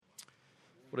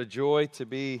What a joy to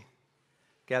be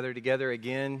gathered together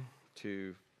again,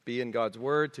 to be in God's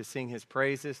Word, to sing His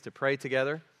praises, to pray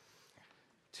together,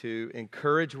 to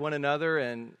encourage one another.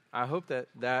 And I hope that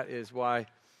that is why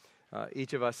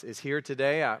each of us is here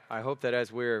today. I hope that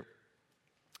as we're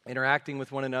interacting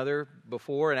with one another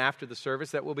before and after the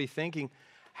service, that we'll be thinking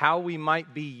how we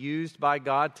might be used by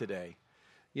God today.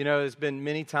 You know, there's been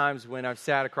many times when I've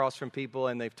sat across from people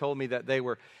and they've told me that they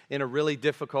were in a really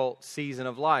difficult season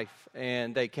of life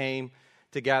and they came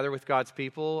to gather with God's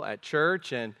people at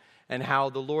church and how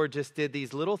the Lord just did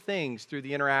these little things through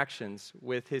the interactions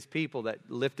with His people that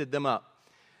lifted them up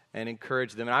and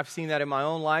encouraged them. And I've seen that in my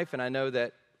own life, and I know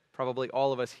that probably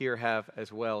all of us here have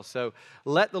as well. So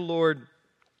let the Lord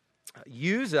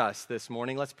use us this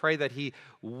morning. Let's pray that He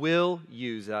will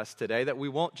use us today, that we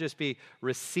won't just be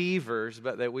receivers,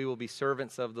 but that we will be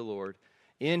servants of the Lord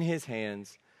in His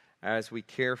hands as we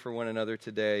care for one another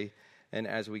today and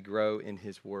as we grow in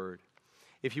His Word.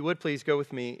 If you would, please go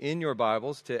with me in your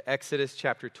Bibles to Exodus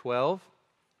chapter 12.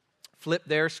 Flip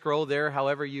there, scroll there,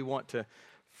 however you want to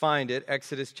find it.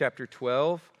 Exodus chapter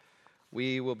 12.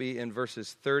 We will be in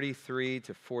verses 33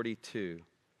 to 42.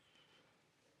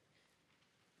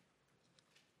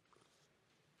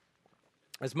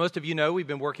 As most of you know, we've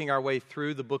been working our way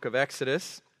through the book of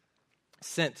Exodus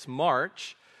since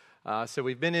March. So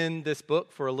we've been in this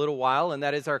book for a little while, and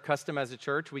that is our custom as a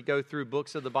church. We go through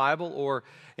books of the Bible, or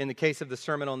in the case of the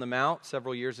Sermon on the Mount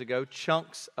several years ago,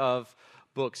 chunks of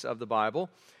books of the Bible.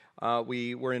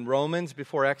 We were in Romans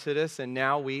before Exodus, and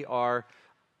now we are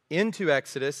into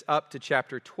Exodus up to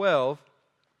chapter 12.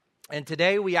 And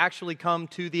today we actually come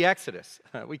to the Exodus.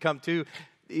 We come to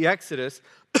the Exodus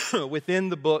within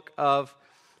the book of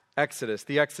Exodus,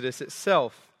 the Exodus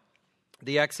itself,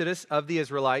 the Exodus of the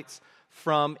Israelites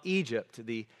from Egypt,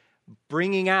 the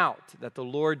bringing out that the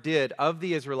Lord did of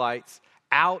the Israelites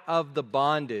out of the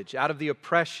bondage, out of the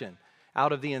oppression,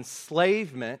 out of the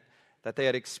enslavement that they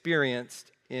had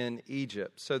experienced in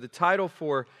Egypt. So the title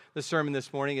for the sermon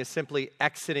this morning is simply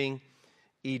Exiting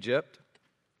Egypt.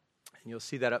 And you'll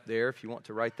see that up there if you want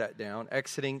to write that down,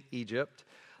 Exiting Egypt.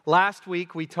 Last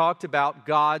week we talked about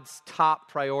God's top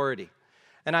priority.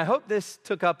 And I hope this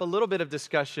took up a little bit of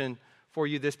discussion for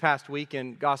you this past week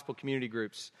in gospel community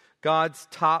groups. God's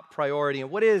top priority. And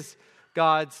what is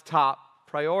God's top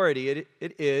priority?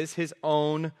 It is His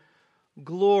own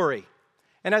glory.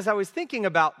 And as I was thinking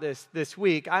about this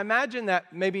week, I imagine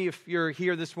that maybe if you're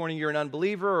here this morning, you're an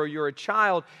unbeliever or you're a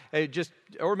child,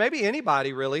 or maybe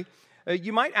anybody really,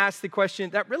 you might ask the question,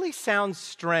 that really sounds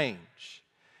strange.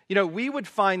 You know, we would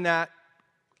find that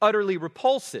utterly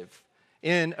repulsive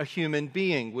in a human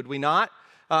being, would we not?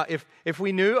 If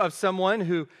we knew of someone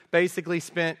who basically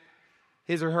spent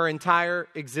his or her entire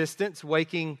existence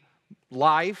waking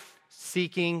life,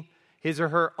 seeking his or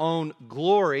her own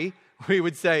glory, we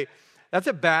would say, that's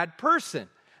a bad person.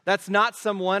 That's not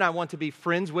someone I want to be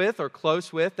friends with or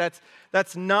close with.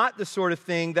 That's not the sort of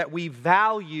thing that we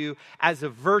value as a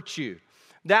virtue.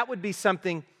 That would be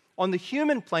something on the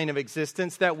human plane of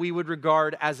existence that we would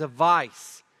regard as a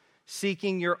vice,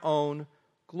 seeking your own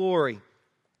glory.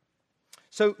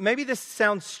 So maybe this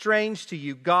sounds strange to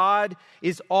you. God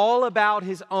is all about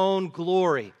His own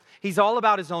glory. He's all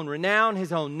about His own renown,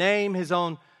 His own name, His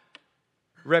own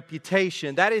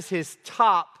reputation. That is His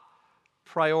top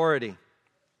priority.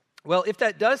 Well, if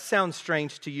that does sound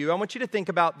strange to you, I want you to think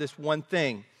about this one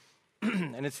thing,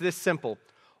 and it's this simple.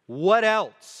 What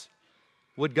else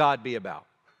would God be about?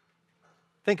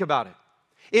 Think about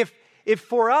it. If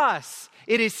for us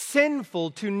it is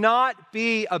sinful to not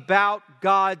be about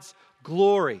God's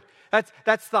glory,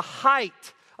 that's the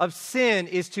height of sin,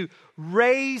 is to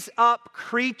raise up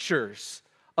creatures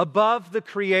above the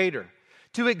Creator,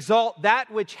 to exalt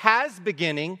that which has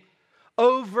beginning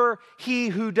over He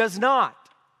who does not.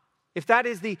 If that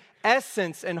is the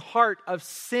essence and heart of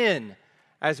sin,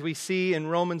 as we see in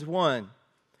Romans 1,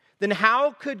 then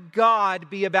how could God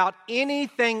be about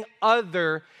anything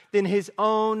other than His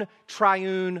own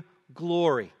triune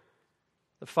glory?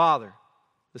 The Father,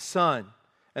 the Son,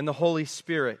 and the Holy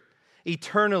Spirit,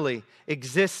 eternally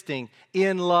existing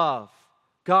in love,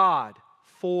 God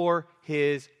for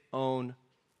His own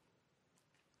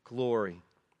glory.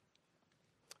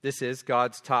 This is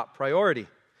God's top priority,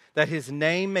 that His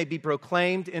name may be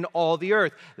proclaimed in all the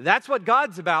earth. That's what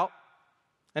God's about.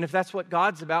 And if that's what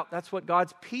God's about, that's what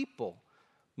God's people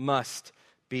must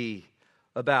be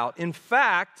about. In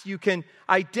fact, you can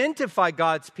identify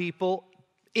God's people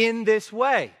in this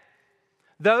way.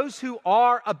 Those who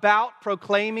are about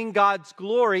proclaiming God's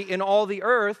glory in all the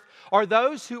earth are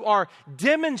those who are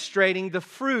demonstrating the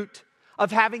fruit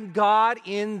of having God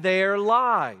in their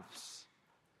lives.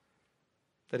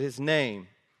 that his name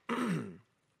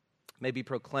may be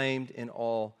proclaimed in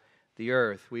all the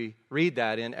earth. We read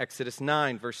that in Exodus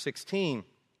 9, verse 16.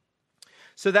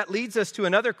 So that leads us to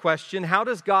another question. How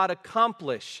does God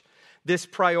accomplish this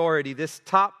priority, this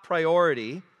top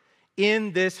priority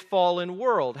in this fallen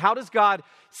world? How does God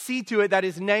see to it that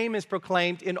his name is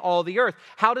proclaimed in all the earth?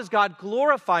 How does God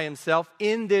glorify himself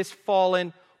in this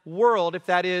fallen world if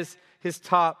that is his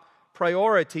top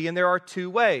priority? And there are two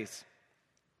ways: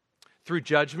 through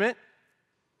judgment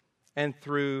and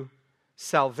through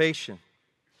salvation.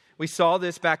 We saw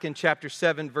this back in chapter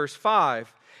 7, verse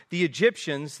 5. The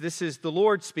Egyptians, this is the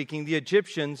Lord speaking, the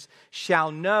Egyptians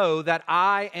shall know that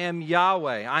I am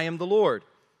Yahweh, I am the Lord,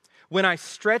 when I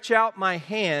stretch out my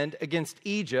hand against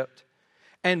Egypt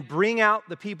and bring out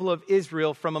the people of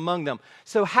Israel from among them.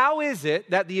 So how is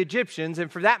it that the Egyptians,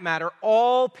 and for that matter,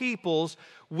 all peoples,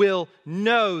 will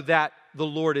know that the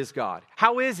Lord is God?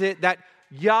 How is it that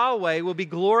Yahweh will be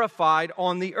glorified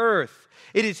on the earth?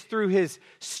 It is through his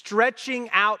stretching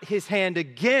out his hand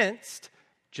against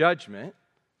judgment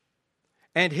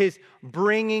and his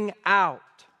bringing out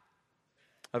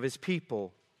of his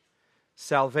people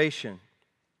salvation.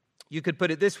 You could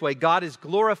put it this way: God is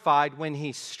glorified when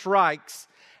he strikes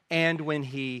and when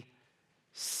he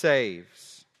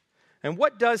saves. And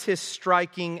what does his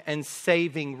striking and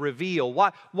saving reveal?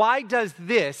 Why does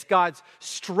this, God's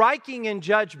striking in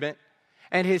judgment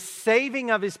and his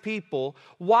saving of his people,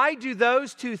 why do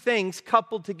those two things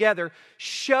coupled together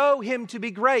show him to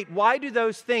be great? Why do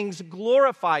those things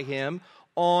glorify him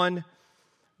on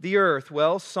the earth?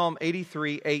 Well, Psalm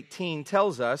 83:18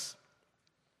 tells us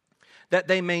that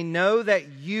they may know that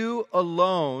you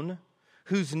alone,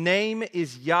 whose name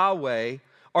is Yahweh,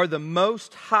 are the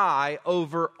most high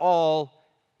over all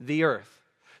the earth.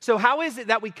 So how is it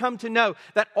that we come to know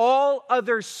that all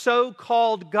other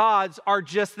so-called gods are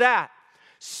just that?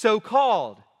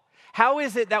 So-called. How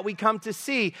is it that we come to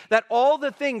see that all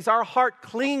the things our heart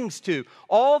clings to,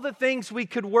 all the things we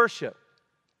could worship,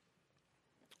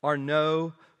 are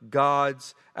no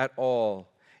gods at all?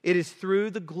 It is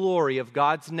through the glory of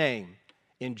God's name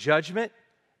in judgment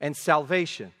and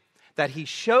salvation that he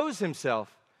shows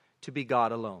himself to be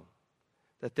God alone,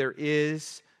 that there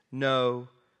is no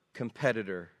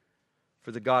competitor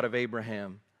for the God of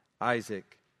Abraham,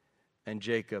 Isaac, and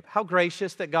Jacob. How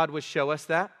gracious that God would show us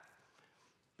that,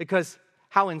 because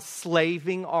how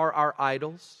enslaving are our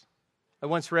idols. I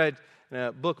once read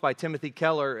a book by Timothy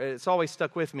Keller. It's always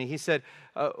stuck with me. He said,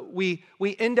 we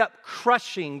end up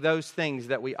crushing those things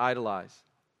that we idolize.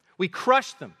 We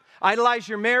crush them. Idolize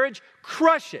your marriage,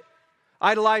 crush it.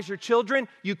 Idolize your children,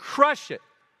 you crush it.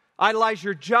 Idolize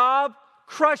your job,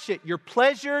 crush it. Your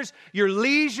pleasures, your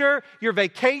leisure, your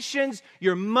vacations,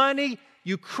 your money,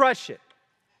 you crush it.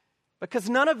 Because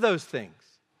none of those things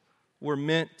were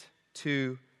meant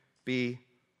to be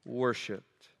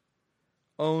worshiped.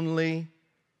 Only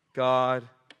God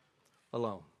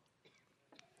alone.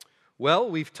 Well,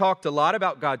 we've talked a lot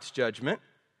about God's judgment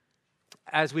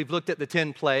as we've looked at the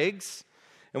 10 plagues.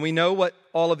 And we know what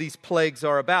all of these plagues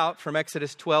are about from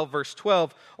Exodus 12, verse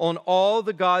 12. On all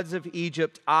the gods of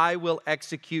Egypt I will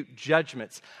execute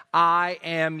judgments. I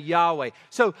am Yahweh.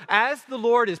 So as the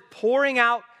Lord is pouring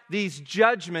out these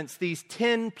judgments, these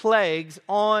 10 plagues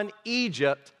on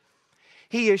Egypt,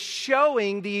 he is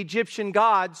showing the Egyptian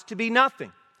gods to be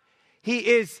nothing. He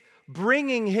is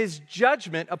bringing his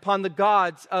judgment upon the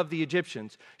gods of the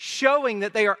Egyptians, showing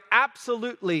that they are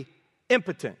absolutely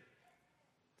impotent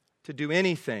to do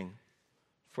anything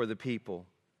for the people.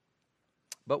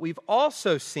 But we've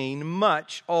also seen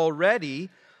much already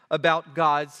about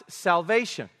God's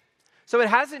salvation. So it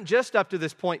hasn't just up to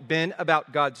this point been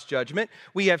about God's judgment.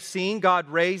 We have seen God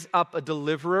raise up a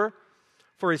deliverer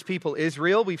for his people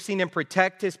Israel. We've seen him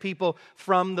protect his people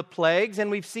from the plagues,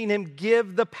 and we've seen him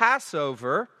give the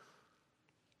Passover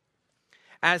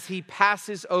as he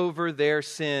passes over their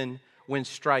sin when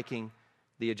striking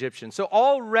the Egyptians. So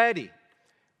already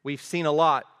we've seen a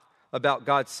lot about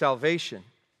God's salvation,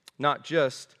 not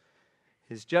just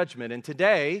his judgment. And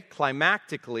today,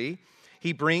 climactically,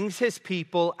 he brings his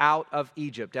people out of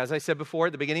Egypt. As I said before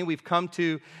at the beginning, we've come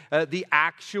to the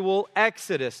actual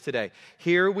Exodus today.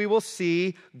 Here we will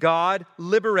see God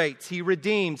liberates, he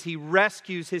redeems, he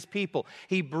rescues his people.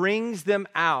 He brings them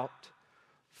out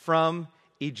from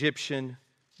Egyptian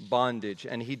bondage,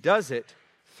 and he does it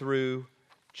through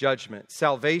judgment.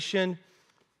 Salvation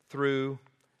through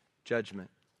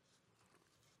judgment.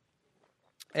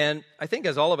 And I think,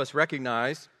 as all of us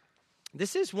recognize,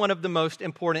 this is one of the most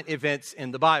important events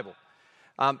in the Bible.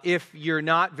 If you're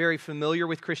not very familiar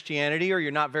with Christianity or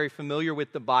you're not very familiar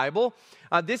with the Bible,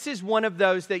 this is one of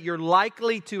those that you're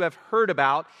likely to have heard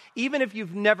about, even if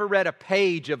you've never read a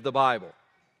page of the Bible.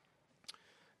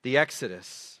 The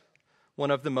Exodus,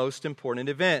 one of the most important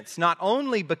events, not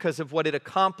only because of what it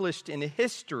accomplished in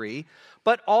history,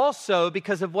 but also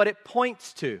because of what it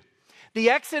points to. The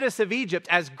Exodus of Egypt,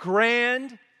 as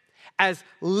grand, as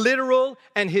literal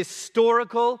and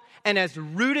historical, and as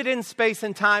rooted in space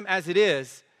and time as it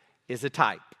is a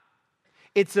type.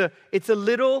 It's a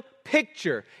little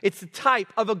picture. It's a type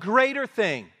of a greater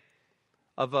thing,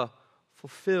 of a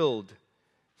fulfilled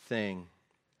thing.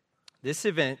 This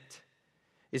event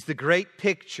is the great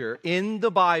picture in the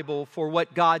Bible for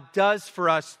what God does for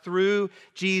us through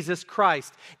Jesus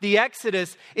Christ. The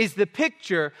Exodus is the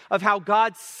picture of how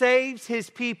God saves His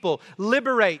people,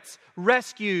 liberates,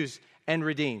 rescues, and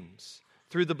redeems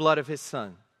through the blood of His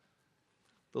Son,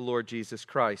 the Lord Jesus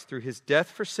Christ, through His death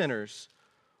for sinners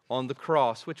on the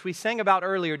cross, which we sang about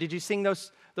earlier. Did you sing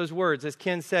those words? As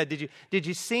Ken said, did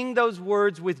you sing those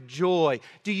words with joy?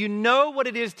 Do you know what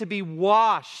it is to be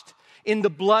washed in the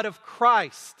blood of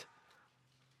Christ?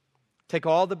 Take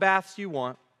all the baths you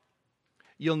want.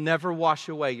 You'll never wash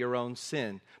away your own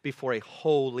sin before a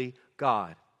holy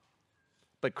God.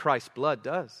 But Christ's blood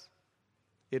does.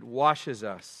 It washes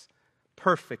us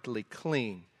perfectly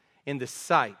clean in the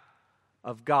sight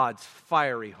of God's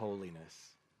fiery holiness.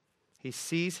 He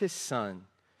sees His Son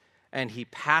and He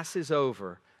passes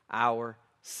over our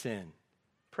sin.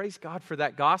 Praise God for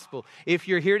that gospel. If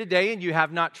you're here today and you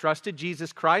have not trusted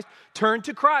Jesus Christ, turn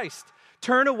to Christ.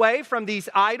 Turn away from these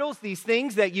idols, these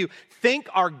things that you think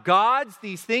are gods,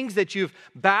 these things that you've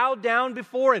bowed down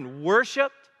before and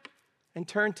worshiped, and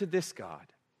turn to this God,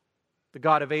 the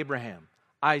God of Abraham,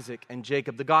 Isaac, and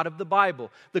Jacob, the God of the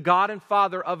Bible, the God and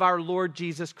Father of our Lord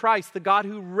Jesus Christ, the God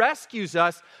who rescues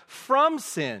us from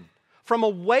sin, from a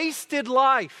wasted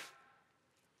life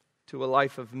to a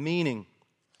life of meaning,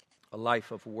 a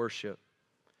life of worship.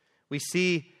 We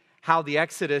see how the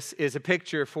Exodus is a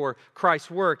picture for Christ's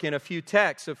work in a few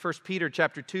texts. So 1 Peter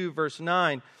chapter 2, verse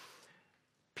 9,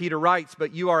 Peter writes,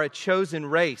 "But you are a chosen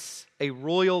race, a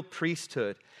royal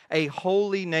priesthood, a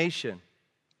holy nation,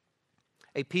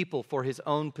 a people for His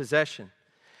own possession,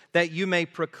 that you may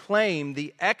proclaim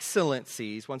the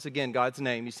excellencies," once again, God's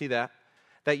name, you see that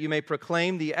you may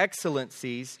proclaim the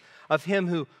excellencies of Him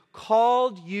who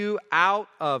called you out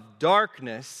of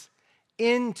darkness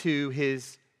into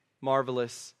His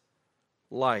marvelous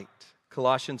light.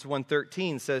 Colossians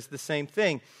 1:13 says the same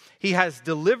thing. He has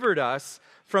delivered us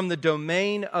from the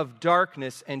domain of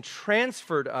darkness and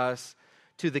transferred us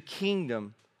to the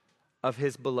kingdom of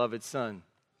His beloved Son.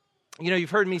 You know,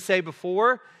 you've heard me say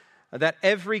before that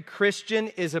every Christian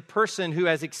is a person who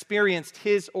has experienced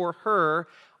his or her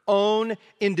own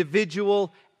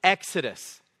individual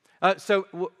exodus.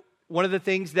 One of the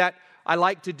things that I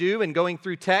like to do in going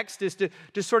through text is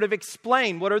to sort of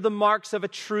explain what are the marks of a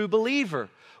true believer?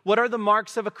 What are the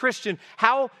marks of a Christian?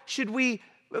 How should we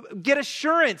get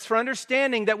assurance for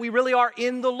understanding that we really are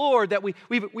in the Lord, that we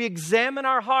examine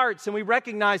our hearts and we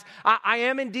recognize, I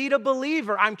am indeed a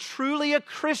believer. I'm truly a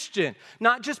Christian,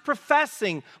 not just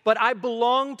professing, but I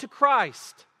belong to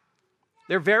Christ.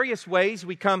 There are various ways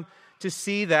we come to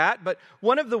see that, but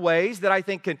one of the ways that I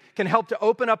think can help to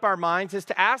open up our minds is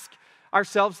to ask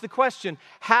ourselves the question,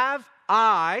 have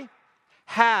I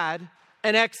had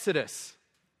an exodus?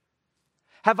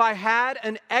 Have I had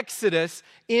an exodus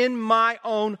in my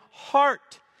own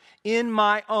heart, in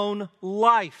my own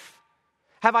life?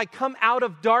 Have I come out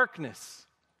of darkness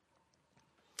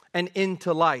and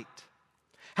into light?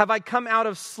 Have I come out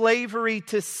of slavery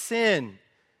to sin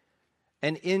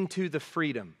and into the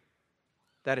freedom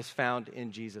that is found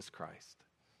in Jesus Christ?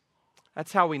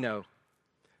 That's how we know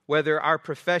whether our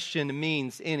profession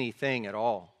means anything at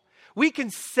all. We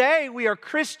can say we are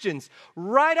Christians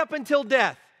right up until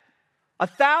death,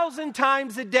 1,000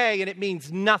 times a day, and it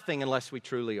means nothing unless we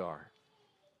truly are.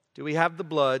 Do we have the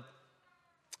blood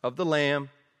of the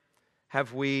Lamb?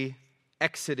 Have we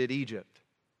exited Egypt,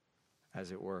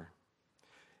 as it were?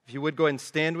 If you would go ahead and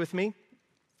stand with me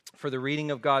for the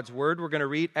reading of God's Word. We're going to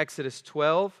read Exodus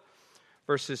 12,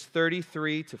 verses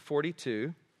 33 to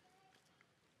 42.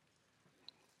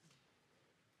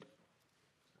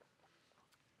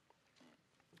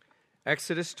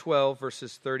 Exodus 12,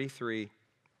 verses 33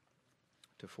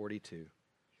 to 42.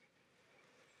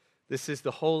 This is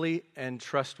the holy and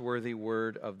trustworthy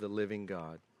word of the living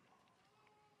God.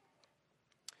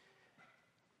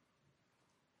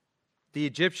 The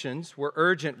Egyptians were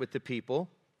urgent with the people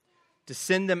to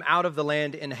send them out of the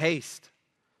land in haste,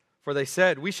 for they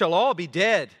said, "We shall all be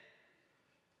dead."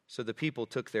 So the people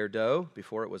took their dough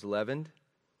before it was leavened,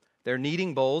 their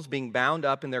kneading bowls being bound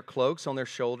up in their cloaks on their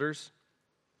shoulders.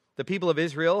 The people of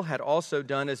Israel had also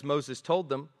done as Moses told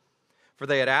them, for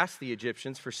they had asked the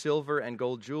Egyptians for silver and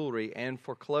gold jewelry and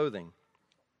for clothing.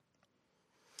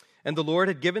 And the Lord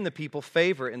had given the people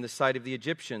favor in the sight of the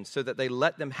Egyptians, so that they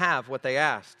let them have what they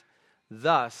asked.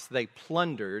 Thus they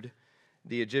plundered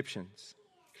the Egyptians.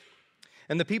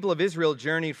 And the people of Israel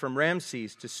journeyed from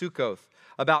Ramses to Succoth,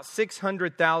 about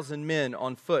 600,000 men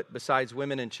on foot, besides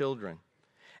women and children.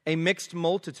 A mixed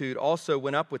multitude also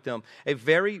went up with them,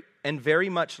 very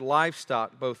much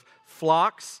livestock, both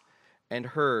flocks and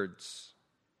herds.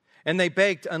 And they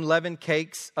baked unleavened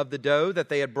cakes of the dough that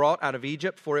they had brought out of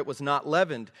Egypt, for it was not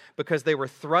leavened, because they were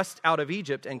thrust out of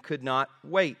Egypt and could not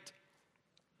wait.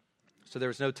 So there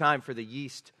was no time for the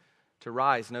yeast to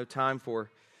rise, no time for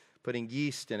putting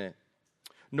yeast in it.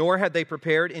 Nor had they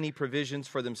prepared any provisions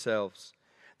for themselves.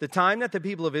 The time that the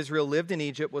people of Israel lived in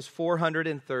Egypt was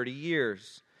 430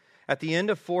 years. At the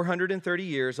end of 430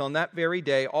 years, on that very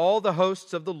day, all the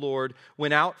hosts of the Lord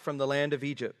went out from the land of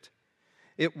Egypt.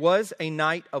 It was a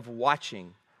night of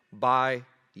watching by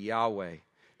Yahweh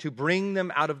to bring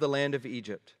them out of the land of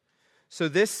Egypt. So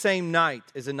this same night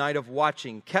is a night of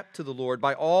watching kept to the Lord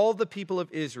by all the people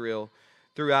of Israel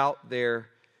throughout their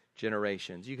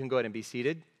generations. You can go ahead and be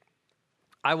seated.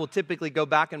 I will typically go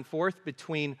back and forth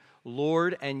between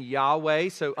Lord and Yahweh.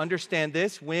 So understand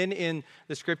this, when in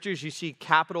the scriptures you see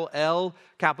capital L,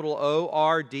 capital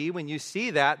O-R-D, when you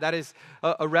see that, that is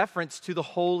a reference to the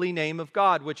holy name of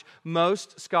God, which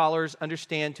most scholars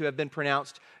understand to have been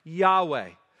pronounced Yahweh.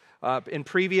 In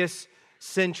previous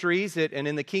centuries, and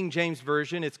in the King James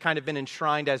Version, it's kind of been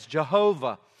enshrined as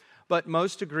Jehovah, but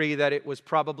most agree that it was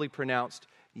probably pronounced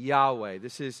Yahweh.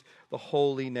 This is the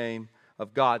holy name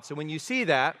of God. So when you see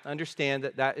that, understand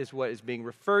that that is what is being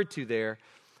referred to there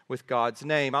with God's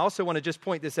name. I also want to just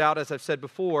point this out, as I've said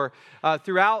before.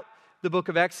 Throughout the book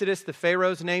of Exodus, the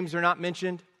Pharaoh's names are not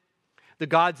mentioned. The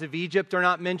gods of Egypt are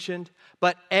not mentioned.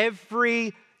 But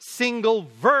every single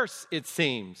verse, it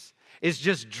seems, is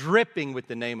just dripping with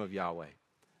the name of Yahweh.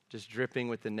 Just dripping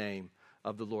with the name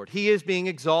of the Lord. He is being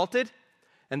exalted,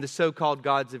 and the so-called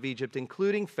gods of Egypt,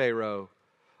 including Pharaoh,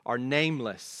 are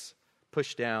nameless,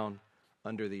 pushed down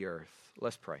under the earth.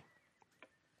 Let's pray.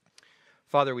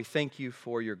 Father, we thank you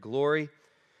for your glory.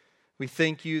 We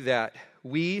thank you that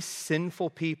we sinful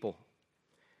people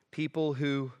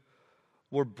who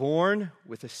were born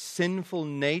with a sinful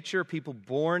nature, people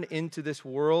born into this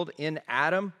world in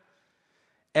Adam,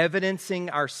 evidencing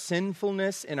our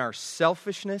sinfulness and our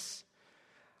selfishness,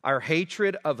 our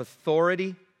hatred of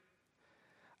authority,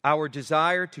 our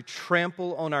desire to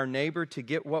trample on our neighbor to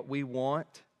get what we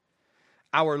want,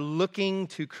 our looking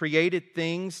to created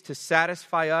things to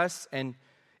satisfy us and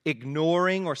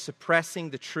ignoring or suppressing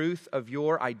the truth of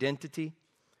your identity.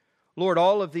 Lord,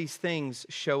 all of these things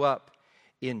show up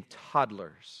in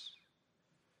toddlers.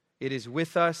 It is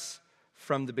with us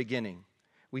from the beginning.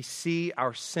 We see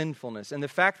our sinfulness and the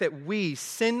fact that we,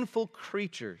 sinful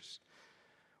creatures,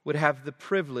 would have the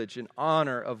privilege and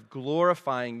honor of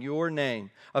glorifying your name,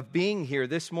 of being here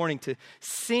this morning to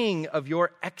sing of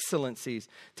your excellencies,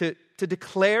 to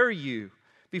declare you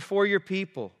before your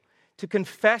people, to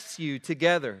confess you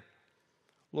together.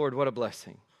 Lord, what a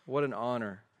blessing. What an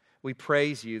honor. We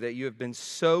praise you that you have been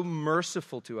so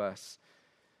merciful to us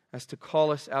as to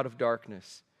call us out of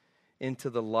darkness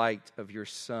into the light of your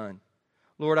Son.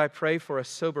 Lord, I pray for a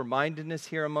sober-mindedness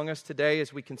here among us today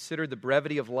as we consider the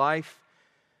brevity of life,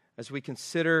 as we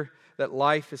consider that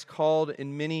life is called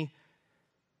in many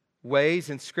ways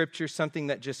in Scripture something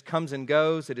that just comes and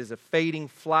goes. It is a fading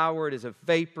flower. It is a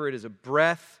vapor. It is a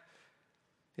breath.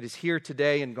 It is here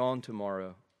today and gone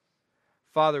tomorrow.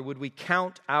 Father, would we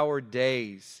count our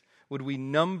days? Would we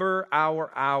number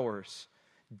our hours?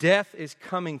 Death is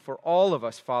coming for all of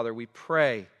us, Father. We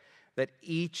pray that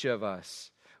each of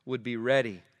us would be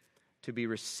ready to be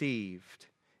received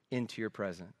into your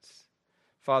presence.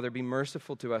 Father, be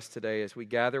merciful to us today as we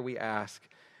gather, we ask.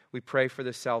 We pray for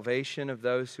the salvation of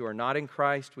those who are not in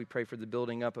Christ. We pray for the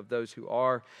building up of those who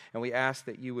are. And we ask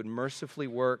that you would mercifully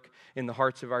work in the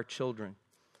hearts of our children,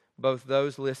 both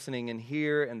those listening in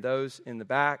here and those in the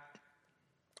back.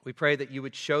 We pray that you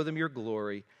would show them your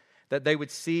glory, that they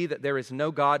would see that there is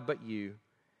no God but you,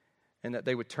 and that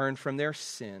they would turn from their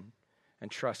sin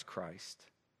and trust Christ.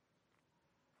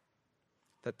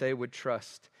 That they would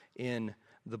trust in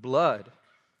the blood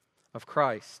of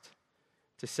Christ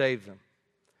to save them.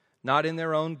 Not in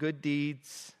their own good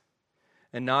deeds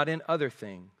and not in other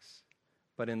things,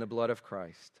 but in the blood of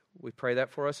Christ. We pray that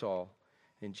for us all.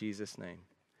 In Jesus' name,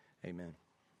 amen.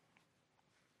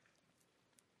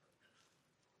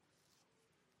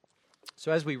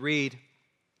 So as we read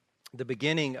the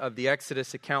beginning of the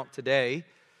Exodus account today,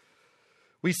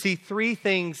 we see three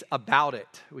things about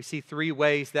it. We see three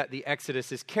ways that the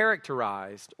Exodus is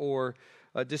characterized or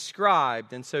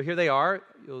described. And so here they are.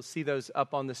 You'll see those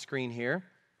up on the screen here.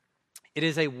 It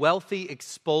is a wealthy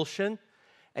expulsion,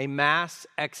 a mass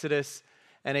exodus,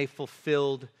 and a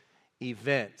fulfilled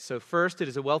event. So first, it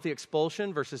is a wealthy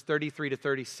expulsion, verses 33 to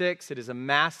 36. It is a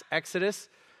mass exodus.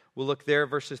 We'll look there,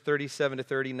 verses 37 to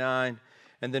 39.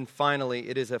 And then finally,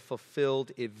 it is a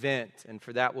fulfilled event. And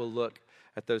for that, we'll look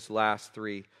at those last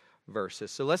three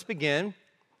verses. So let's begin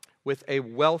with a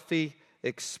wealthy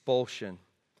expulsion.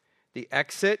 The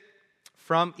exit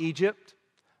from Egypt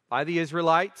by the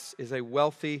Israelites is a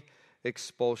wealthy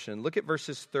expulsion. Look at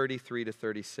verses 33 to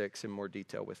 36 in more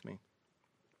detail with me.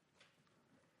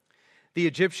 The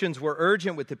Egyptians were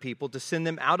urgent with the people to send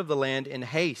them out of the land in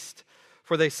haste,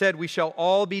 for they said, "We shall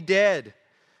all be dead."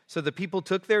 So the people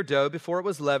took their dough before it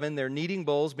was leavened, their kneading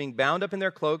bowls being bound up in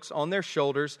their cloaks on their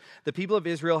shoulders. The people of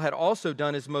Israel had also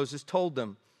done as Moses told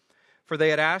them, for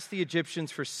they had asked the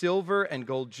Egyptians for silver and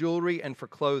gold jewelry and for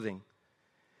clothing.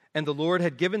 And the Lord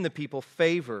had given the people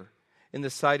favor in the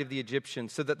sight of the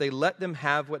Egyptians, so that they let them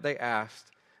have what they asked.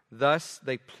 Thus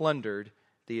they plundered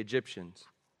the Egyptians.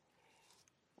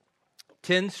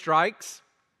 10 strikes,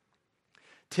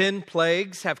 10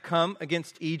 plagues have come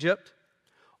against Egypt,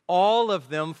 all of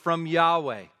them from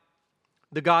Yahweh,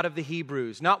 the God of the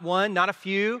Hebrews. Not one, not a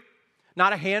few,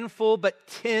 not a handful, but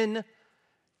 10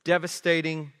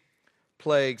 devastating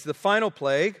plagues. The final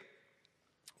plague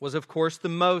was, of course, the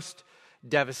most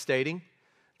devastating.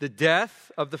 The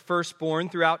death of the firstborn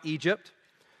throughout Egypt,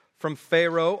 from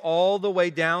Pharaoh all the way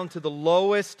down to the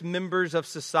lowest members of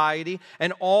society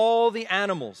and all the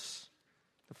animals,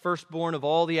 the firstborn of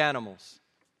all the animals.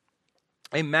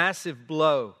 A massive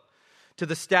blow to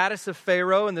the status of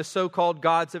Pharaoh and the so-called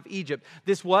gods of Egypt.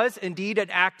 This was indeed an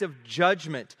act of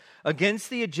judgment against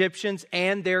the Egyptians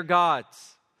and their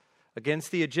gods,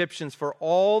 against the Egyptians for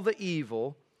all the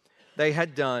evil they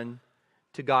had done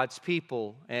to God's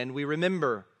people. And we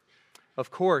remember, of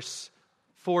course,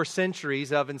 4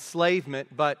 centuries of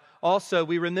enslavement, but also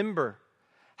we remember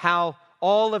how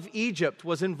all of Egypt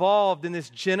was involved in this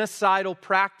genocidal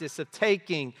practice of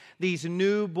taking these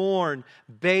newborn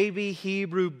baby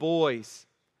Hebrew boys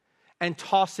and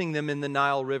tossing them in the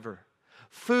Nile River.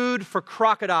 Food for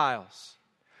crocodiles,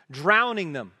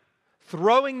 drowning them,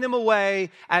 throwing them away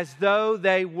as though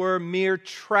they were mere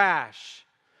trash.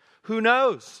 Who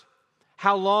knows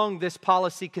how long this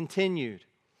policy continued?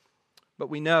 But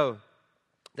we know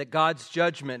that God's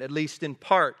judgment, at least in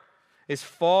part, is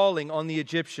falling on the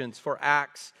Egyptians for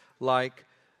acts like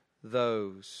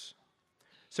those.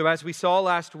 So as we saw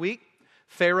last week,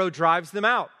 Pharaoh drives them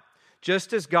out,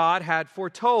 just as God had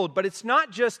foretold. But it's not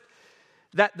just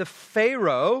that the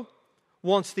Pharaoh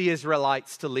wants the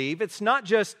Israelites to leave. It's not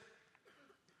just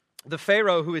the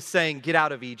Pharaoh who is saying, "Get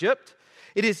out of Egypt."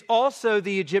 It is also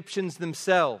the Egyptians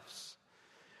themselves.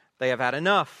 They have had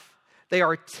enough. They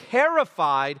are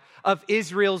terrified of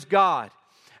Israel's God.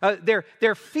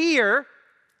 Their fear,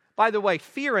 by the way,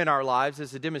 fear in our lives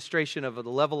is a demonstration of the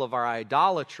level of our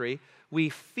idolatry. We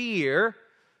fear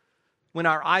when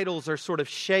our idols are sort of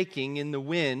shaking in the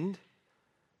wind.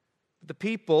 The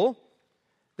people,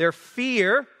 their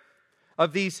fear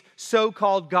of these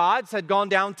so-called gods had gone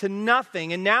down to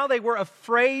nothing, and now they were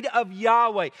afraid of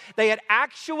Yahweh. They had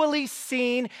actually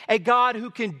seen a God who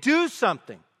can do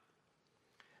something.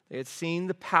 They had seen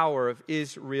the power of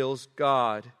Israel's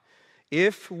God.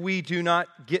 If we do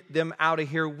not get them out of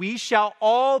here, we shall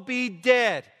all be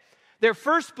dead. Their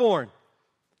firstborn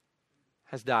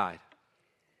has died.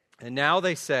 And now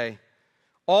they say,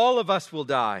 all of us will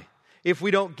die if we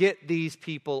don't get these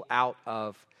people out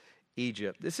of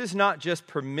Egypt. This is not just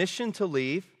permission to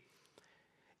leave.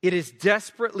 It is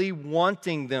desperately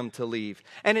wanting them to leave.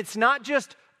 And it's not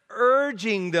just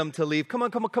urging them to leave. Come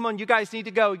on, you guys need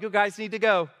to go. You guys need to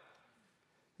go.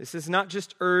 This is not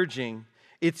just urging.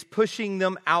 It's pushing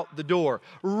them out the door.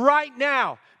 Right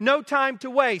now, no time to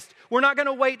waste. We're not going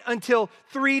to wait until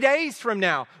 3 days from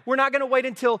now. We're not going to wait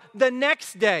until the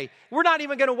next day. We're not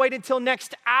even going to wait until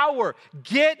next hour.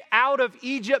 Get out of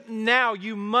Egypt now.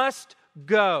 You must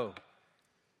go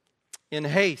in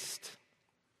haste.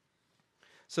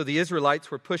 So the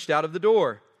Israelites were pushed out of the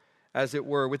door, as it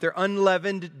were, with their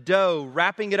unleavened dough,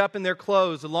 wrapping it up in their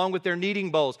clothes along with their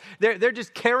kneading bowls. They're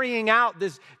just carrying out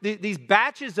these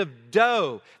batches of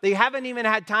dough. They haven't even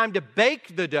had time to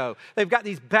bake the dough. They've got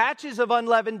these batches of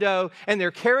unleavened dough, and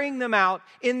they're carrying them out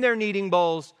in their kneading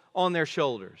bowls on their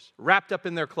shoulders, wrapped up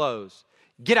in their clothes.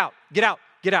 Get out, get out,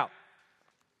 get out.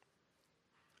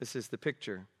 This is the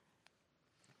picture.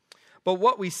 But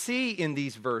what we see in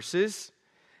these verses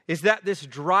is that this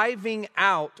driving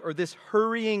out or this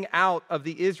hurrying out of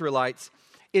the Israelites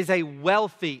is a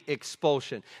wealthy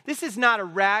expulsion. This is not a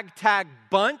ragtag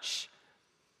bunch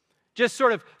just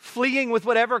sort of fleeing with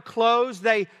whatever clothes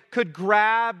they could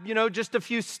grab, just a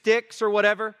few sticks or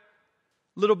whatever,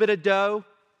 a little bit of dough.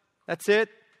 That's it.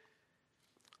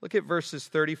 Look at verses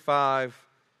 35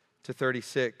 to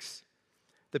 36.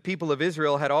 The people of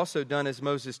Israel had also done as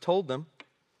Moses told them,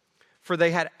 for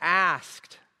they had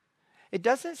asked. It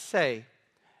doesn't say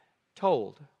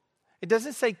told. It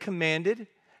doesn't say commanded.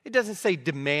 It doesn't say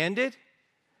demanded.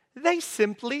 They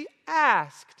simply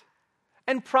asked.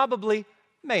 And probably,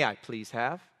 may I please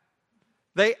have?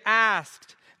 They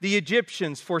asked the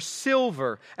Egyptians for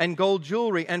silver and gold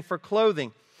jewelry and for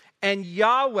clothing. And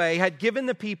Yahweh had given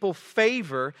the people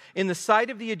favor in the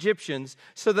sight of the Egyptians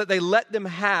so that they let them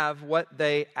have what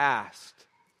they asked.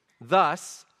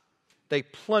 Thus, they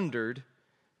plundered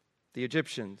the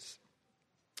Egyptians.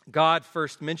 God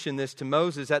first mentioned this to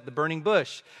Moses at the burning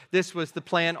bush. This was the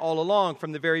plan all along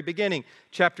from the very beginning.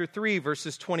 Chapter 3,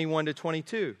 verses 21 to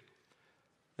 22.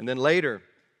 And then later,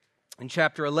 in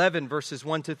chapter 11, verses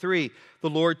 1 to 3, the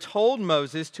Lord told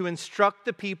Moses to instruct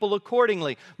the people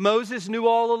accordingly. Moses knew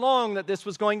all along that this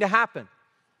was going to happen.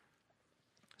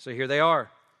 So here they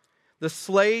are, the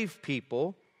slave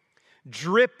people,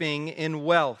 dripping in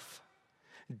wealth,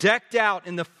 decked out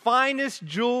in the finest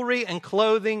jewelry and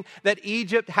clothing that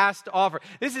Egypt has to offer.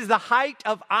 This is the height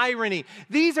of irony.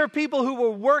 These are people who were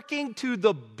working to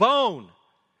the bone.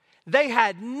 They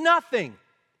had nothing,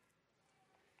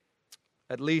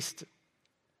 at least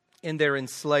in their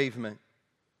enslavement.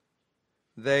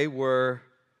 They were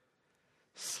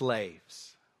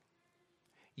slaves.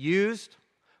 Used,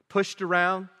 pushed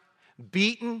around,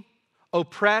 beaten,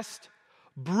 oppressed,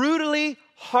 brutally,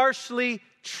 harshly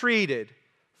treated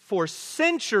for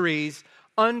centuries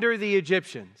under the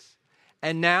Egyptians.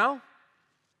 And now,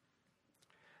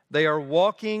 they are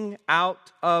walking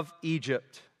out of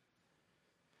Egypt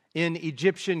in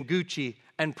Egyptian Gucci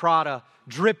and Prada,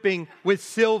 dripping with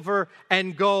silver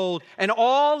and gold and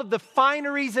all of the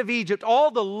fineries of Egypt,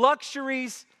 all the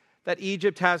luxuries that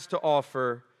Egypt has to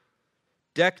offer,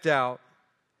 decked out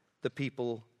the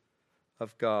people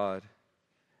of God.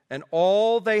 And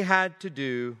all they had to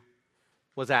do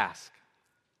was ask.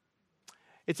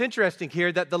 It's interesting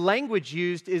here that the language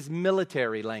used is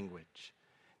military language.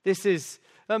 This is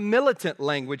a militant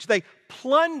language. They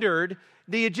plundered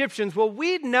the Egyptians. Well,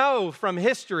 we know from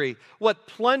history what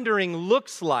plundering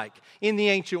looks like in the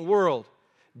ancient world.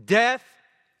 Death,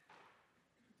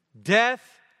 death,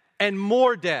 and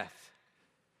more death.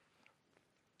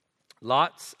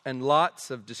 Lots and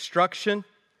lots of destruction.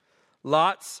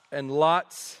 Lots and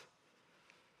lots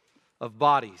of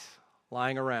bodies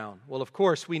lying around. Well, of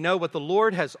course, we know what the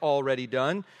Lord has already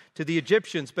done to the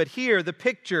Egyptians, but here the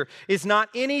picture is not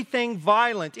anything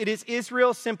violent. It is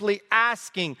Israel simply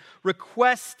asking,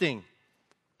 requesting.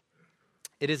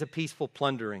 It is a peaceful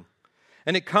plundering.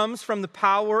 And it comes from the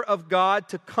power of God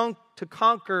to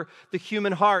conquer the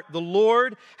human heart. The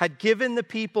Lord had given the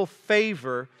people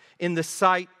favor in the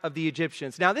sight of the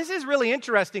Egyptians. Now, this is really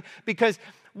interesting because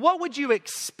what would you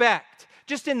expect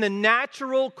just in the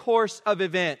natural course of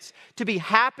events to be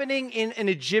happening in an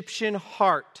Egyptian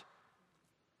heart?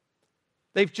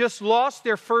 They've just lost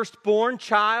their firstborn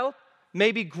child,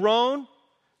 maybe grown,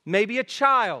 maybe a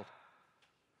child.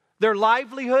 Their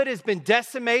livelihood has been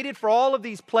decimated for all of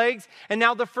these plagues, and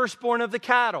now the firstborn of the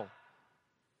cattle.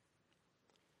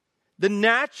 The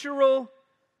natural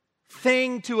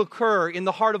thing to occur in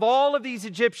the heart of all of these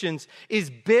Egyptians is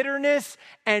bitterness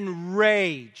and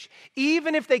rage.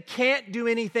 Even if they can't do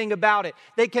anything about it,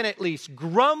 they can at least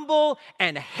grumble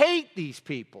and hate these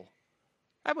people.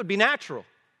 That would be natural,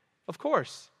 of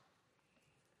course.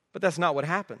 But that's not what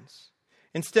happens.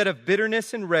 Instead of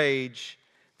bitterness and rage,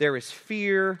 there is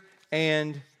fear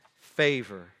and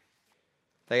favor.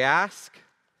 They ask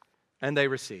and they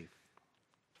receive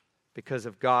because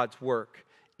of God's work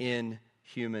in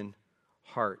human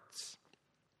hearts.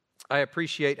 I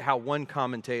appreciate how one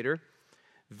commentator,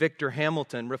 Victor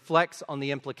Hamilton, reflects on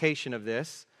the implication of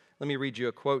this. Let me read you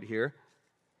a quote here.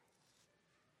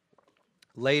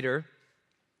 Later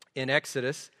in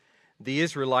Exodus, the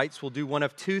Israelites will do one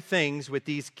of two things with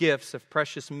these gifts of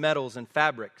precious metals and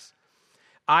fabrics.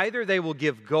 Either they will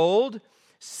give gold,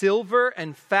 silver,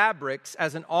 and fabrics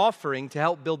as an offering to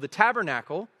help build the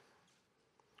tabernacle,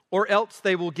 or else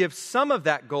they will give some of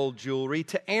that gold jewelry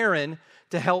to Aaron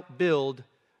to help build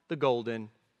the golden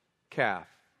calf.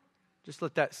 Just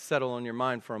let that settle on your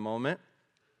mind for a moment.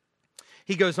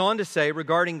 He goes on to say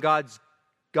regarding God's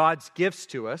gifts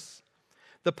to us,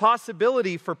 The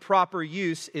possibility for proper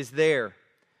use is there,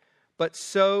 but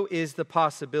so is the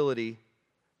possibility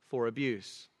for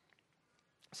abuse.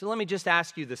 So let me just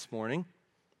ask you this morning,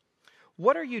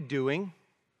 what are you doing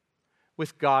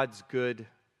with God's good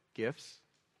gifts?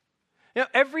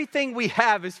 Everything we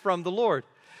have is from the Lord.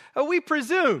 We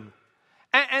presume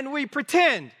and we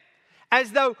pretend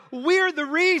as though we're the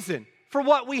reason for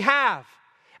what we have,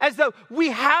 as though we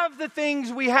have the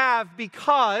things we have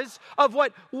because of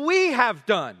what we have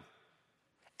done.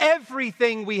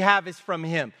 Everything we have is from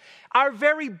Him. Our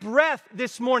very breath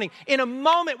this morning, in a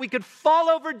moment we could fall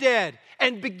over dead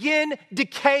and begin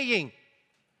decaying.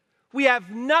 We have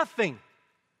nothing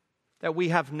that we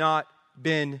have not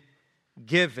been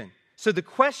given. So the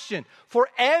question for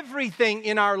everything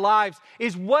in our lives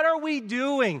is, what are we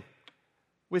doing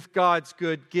with God's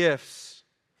good gifts?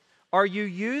 Are you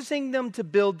using them to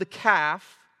build the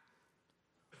calf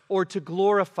or to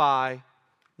glorify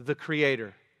the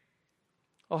Creator?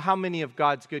 Oh, how many of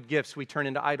God's good gifts we turn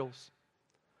into idols?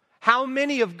 How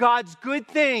many of God's good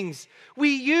things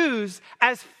we use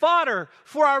as fodder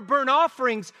for our burnt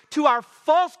offerings to our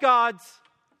false gods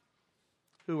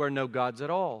who are no gods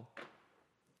at all?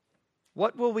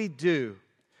 What will we do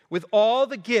with all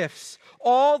the gifts,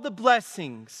 all the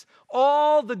blessings,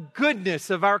 all the goodness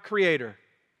of our Creator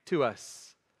to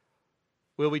us?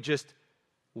 Will we just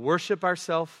worship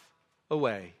ourselves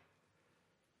away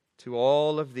to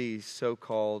all of these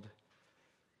so-called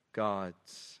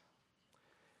gods?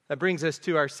 That brings us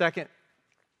to our second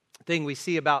thing we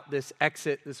see about this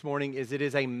exit this morning is it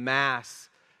is a mass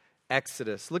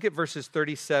exodus. Look at verses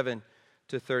 37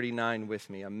 to 39 with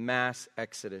me, a mass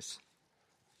exodus.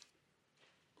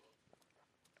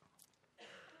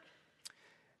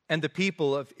 And the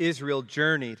people of Israel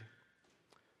journeyed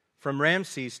from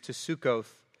Ramses to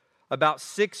Succoth, about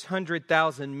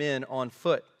 600,000 men on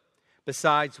foot,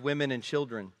 besides women and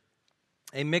children.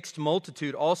 A mixed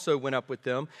multitude also went up with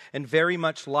them, and very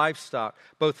much livestock,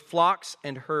 both flocks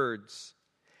and herds.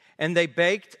 And they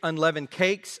baked unleavened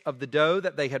cakes of the dough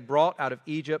that they had brought out of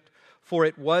Egypt, for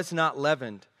it was not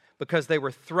leavened, because they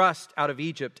were thrust out of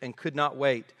Egypt and could not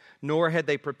wait, nor had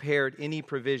they prepared any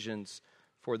provisions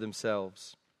for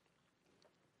themselves.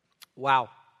 Wow.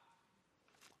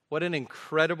 What an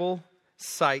incredible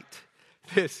sight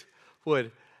this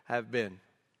would have been.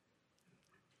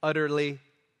 Utterly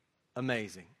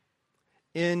amazing.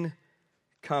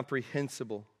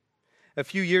 Incomprehensible. A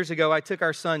few years ago, I took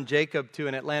our son Jacob to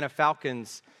an Atlanta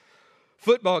Falcons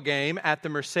football game at the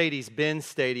Mercedes-Benz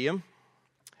Stadium,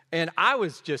 and I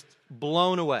was just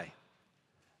blown away.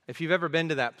 If you've ever been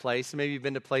to that place, maybe you've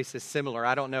been to places similar.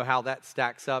 I don't know how that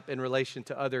stacks up in relation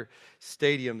to other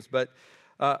stadiums, but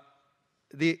I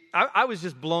was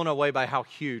just blown away by how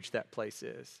huge that place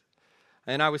is.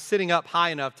 And I was sitting up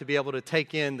high enough to be able to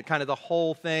take in the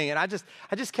whole thing, and I just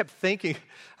kept thinking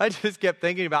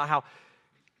about how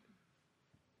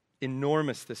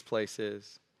enormous this place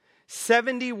is.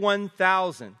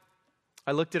 71,000.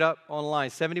 I looked it up online.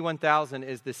 71,000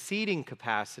 is the seating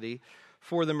capacity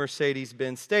for the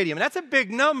Mercedes-Benz Stadium. And that's a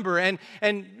big number, and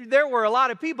there were a lot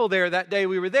of people there that day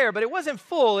we were there, but it wasn't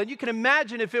full, and you can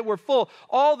imagine if it were full,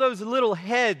 all those little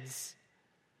heads.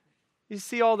 You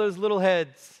see all those little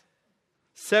heads.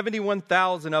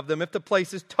 71,000 of them, if the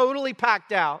place is totally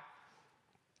packed out.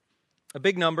 A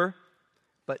big number,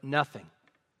 but nothing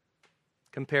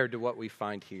compared to what we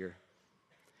find here.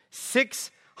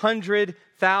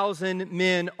 600,000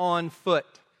 men on foot.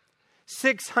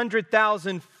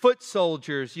 600,000 foot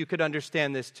soldiers, you could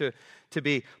understand this to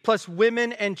be, plus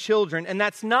women and children. And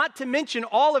that's not to mention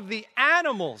all of the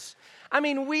animals. I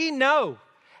mean, we know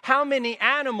how many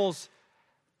animals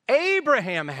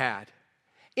Abraham had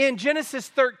in Genesis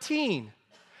 13.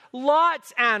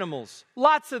 Lot's animals,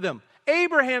 lots of them.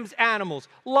 Abraham's animals,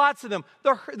 lots of them.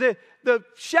 The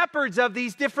shepherds of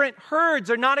these different herds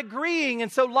are not agreeing,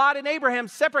 and so Lot and Abraham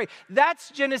separate.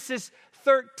 That's Genesis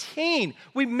 13.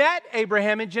 We met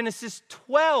Abraham in Genesis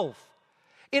 12.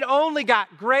 It only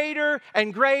got greater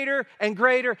and greater and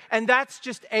greater, and that's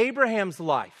just Abraham's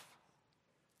life.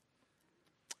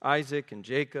 Isaac and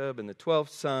Jacob and the 12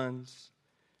 sons,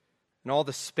 and all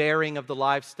the sparing of the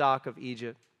livestock of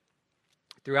Egypt,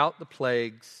 throughout the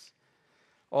plagues,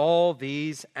 all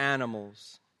these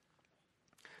animals.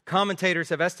 Commentators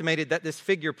have estimated that this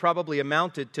figure probably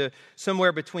amounted to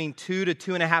somewhere between 2 to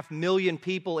 2.5 million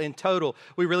people in total.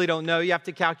 We really don't know. You have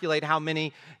to calculate how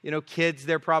many, kids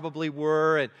there probably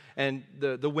were and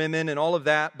the women and all of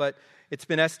that. But it's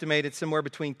been estimated somewhere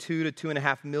between 2 to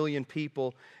 2.5 million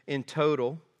people in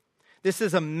total. This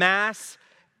is a mass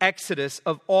exodus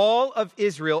of all of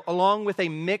Israel, along with a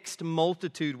mixed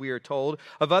multitude, we are told,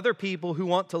 of other people who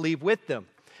want to leave with them.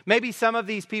 Maybe some of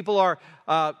these people are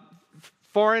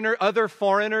other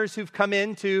foreigners who've come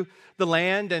into the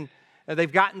land and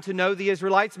they've gotten to know the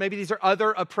Israelites. Maybe these are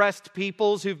other oppressed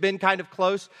peoples who've been kind of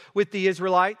close with the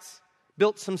Israelites,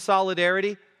 built some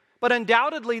solidarity. But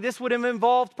undoubtedly, this would have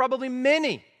involved probably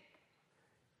many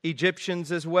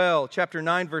Egyptians as well. Chapter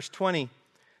 9, verse 20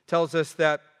 tells us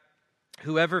that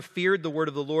whoever feared the word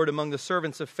of the Lord among the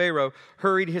servants of Pharaoh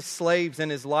hurried his slaves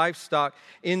and his livestock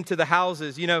into the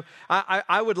houses. You know,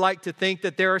 I would like to think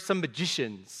that there are some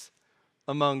magicians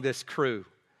among this crew,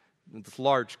 this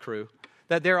large crew,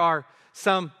 that there are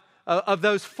some of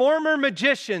those former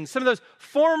magicians, some of those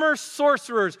former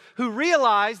sorcerers who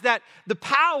realized that the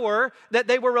power that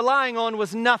they were relying on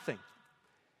was nothing.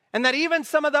 And that even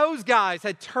some of those guys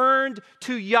had turned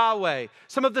to Yahweh,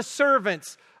 some of the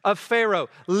servants of Pharaoh,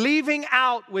 leaving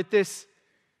out with this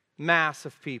mass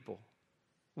of people.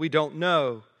 We don't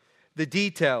know the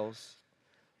details,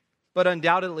 but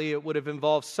undoubtedly it would have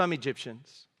involved some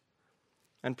Egyptians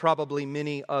and probably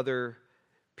many other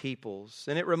peoples.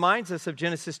 And it reminds us of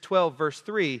Genesis 12, verse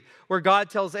 3, where God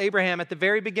tells Abraham at the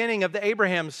very beginning of the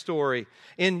Abraham story,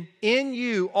 in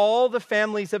you all the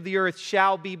families of the earth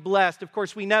shall be blessed. Of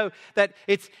course, we know that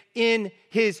it's in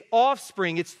his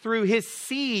offspring. It's through his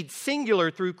seed, singular,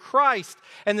 through Christ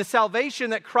and the salvation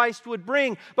that Christ would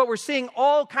bring. But we're seeing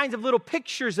all kinds of little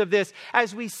pictures of this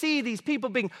as we see these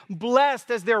people being blessed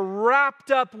as they're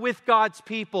wrapped up with God's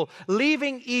people,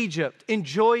 leaving Egypt,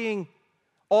 enjoying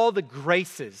all the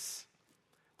graces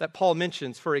that Paul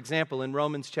mentions, for example, in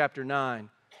Romans chapter 9,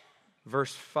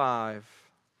 verse 5.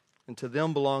 And to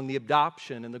them belong the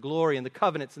adoption and the glory and the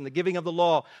covenants and the giving of the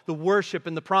law, the worship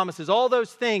and the promises, all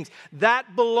those things.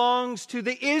 That belongs to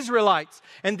the Israelites.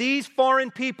 And these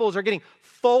foreign peoples are getting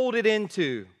folded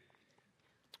into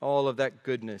all of that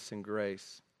goodness and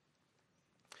grace.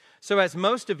 So as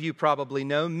most of you probably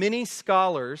know, many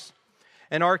scholars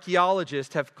and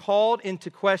archaeologists have called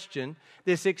into question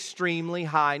this extremely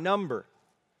high number.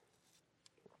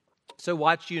 So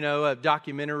watch, a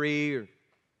documentary, or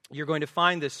you're going to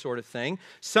find this sort of thing.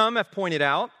 Some have pointed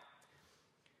out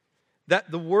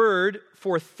that the word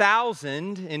for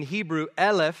thousand in Hebrew,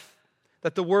 eleph,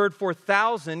 that the word for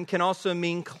thousand can also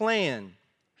mean clan.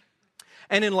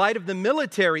 And in light of the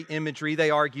military imagery, they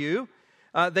argue,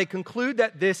 they conclude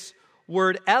that this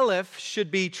word eleph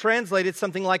should be translated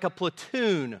something like a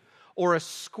platoon or a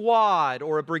squad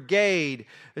or a brigade.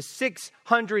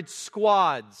 600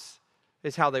 squads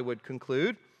is how they would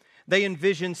conclude. They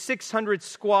envision 600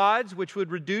 squads, which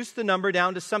would reduce the number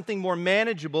down to something more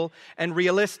manageable and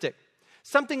realistic.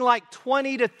 Something like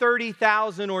 20 to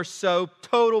 30,000 or so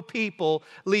total people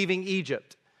leaving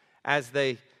Egypt as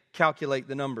they calculate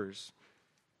the numbers.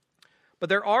 But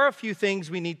there are a few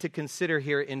things we need to consider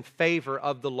here in favor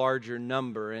of the larger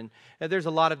number. And there's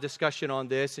a lot of discussion on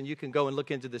this, and you can go and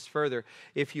look into this further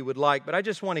if you would like. But I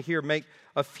just want to make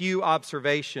a few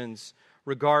observations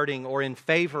regarding or in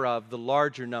favor of the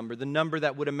larger number, the number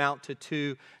that would amount to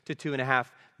 2 to 2.5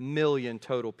 million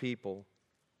total people.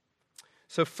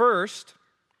 So first,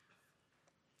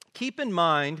 keep in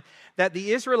mind that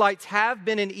the Israelites have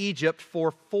been in Egypt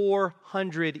for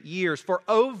 400 years, for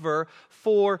over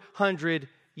 400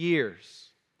 years.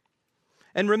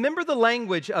 And remember the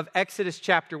language of Exodus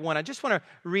chapter 1. I just want to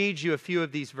read you a few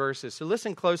of these verses. So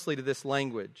listen closely to this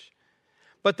language.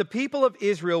 But the people of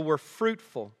Israel were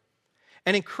fruitful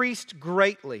and increased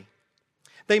greatly.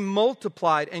 They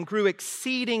multiplied and grew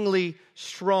exceedingly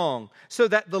strong, so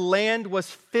that the land was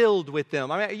filled with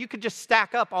them. I mean, you could just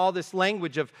stack up all this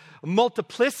language of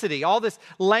multiplicity, all this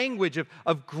language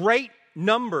of great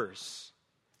numbers.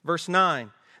 Verse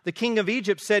 9, the king of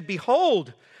Egypt said,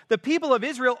 "Behold, the people of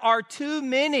Israel are too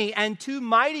many and too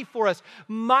mighty for us."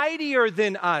 Mightier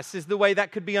than us is the way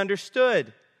that could be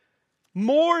understood.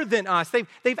 More than us.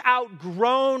 They've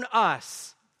outgrown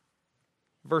us.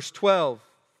 Verse 12,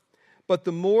 but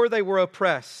the more they were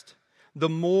oppressed, the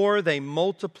more they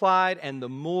multiplied and the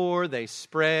more they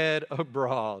spread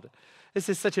abroad. This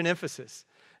is such an emphasis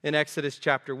in Exodus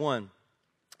chapter 1.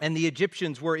 And the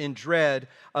Egyptians were in dread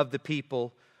of the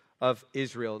people of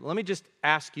Israel. Let me just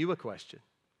ask you a question.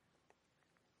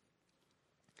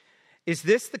 Is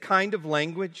this the kind of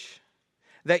language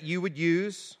that you would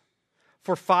use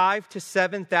for 5,000 to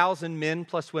 7,000 men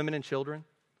plus women and children?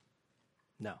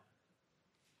 No.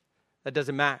 That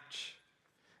doesn't match.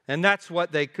 And that's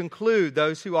what they conclude,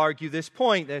 those who argue this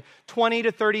point, that 20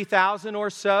 to 30,000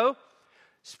 or so,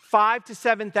 5,000 to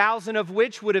 7,000 of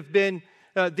which would have been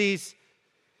these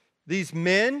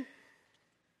men,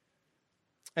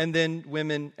 and then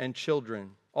women and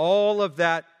children. all of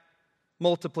that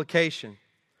multiplication,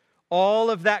 all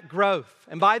of that growth.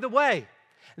 And by the way,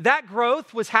 that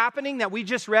growth was happening that we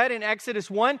just read in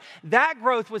Exodus 1. That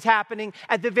growth was happening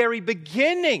at the very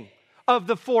beginning of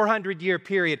the 400-year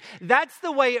period. That's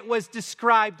the way it was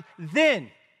described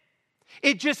then.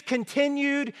 It just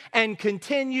continued and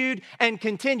continued and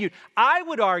continued. I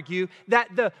would argue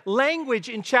that the language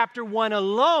in chapter 1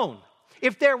 alone,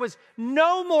 if there was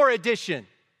no more addition,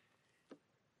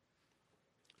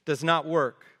 does not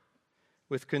work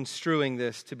with construing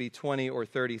this to be 20 or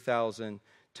 30,000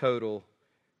 total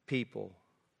people.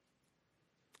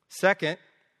 Second,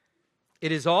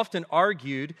 it is often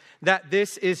argued that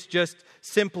this is just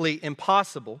simply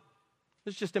impossible.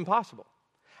 It's just impossible.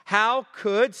 How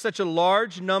could such a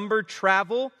large number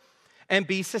travel and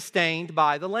be sustained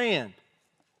by the land?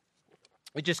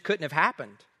 It just couldn't have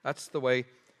happened. That's the way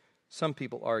some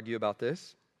people argue about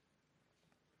this.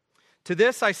 To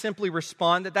this, I simply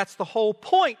respond that that's the whole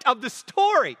point of the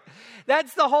story.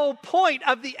 That's the whole point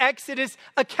of the Exodus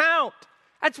account.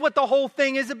 That's what the whole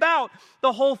thing is about.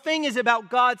 The whole thing is about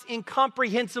God's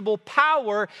incomprehensible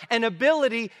power and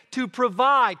ability to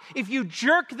provide. If you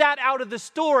jerk that out of the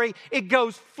story, it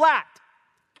goes flat.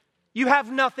 You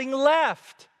have nothing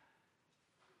left.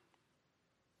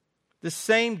 The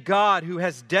same God who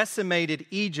has decimated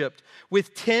Egypt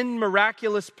with 10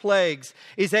 miraculous plagues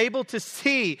is able to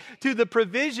see to the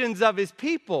provisions of his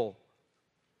people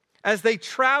as they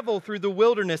travel through the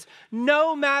wilderness,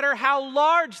 no matter how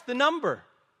large the number.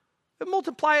 But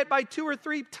multiply it by 2 or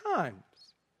 3 times.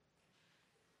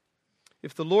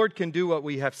 If the Lord can do what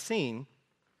we have seen,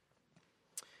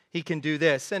 he can do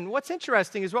this. And what's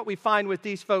interesting is what we find with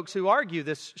these folks who argue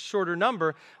this shorter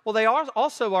number. Well, they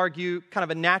also argue kind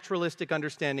of a naturalistic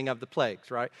understanding of the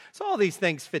plagues, right? So all these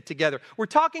things fit together. We're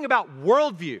talking about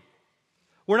worldview.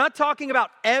 We're not talking about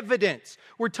evidence.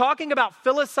 We're talking about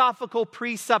philosophical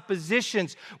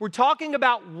presuppositions. We're talking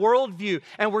about worldview.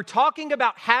 And we're talking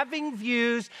about having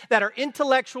views that are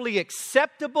intellectually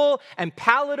acceptable and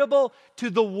palatable to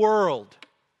the world.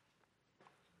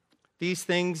 These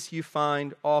things you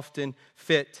find often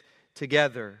fit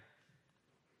together.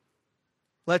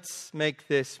 Let's make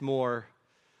this more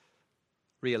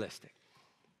realistic.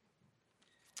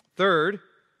 Third,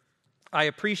 I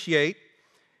appreciate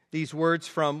these words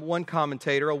from one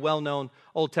commentator, a well-known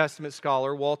Old Testament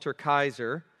scholar, Walter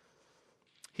Kaiser.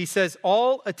 He says,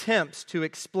 all attempts to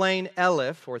explain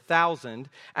Eleph, or thousand,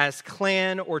 as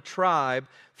clan or tribe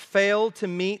fail to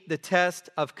meet the test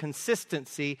of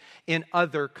consistency in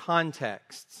other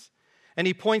contexts. And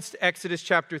he points to Exodus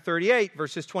chapter 38,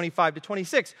 verses 25 to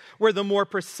 26, where the more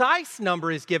precise number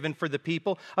is given for the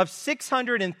people of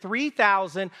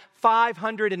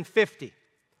 603,550.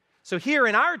 So here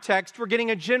in our text, we're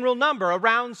getting a general number,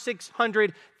 around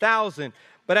 600,000.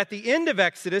 But at the end of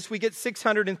Exodus, we get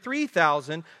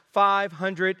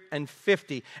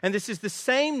 603,550. And this is the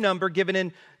same number given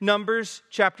in Numbers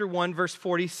chapter 1, verse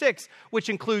 46, which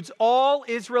includes all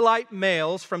Israelite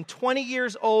males from 20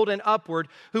 years old and upward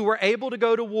who were able to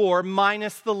go to war,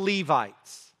 minus the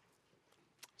Levites.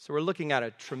 So we're looking at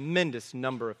a tremendous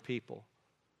number of people.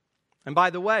 And by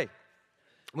the way,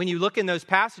 when you look in those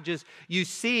passages, you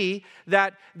see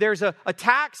that there's a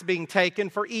tax being taken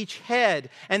for each head,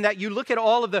 and that you look at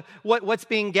all of what's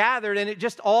being gathered, and it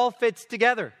just all fits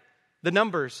together. The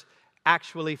numbers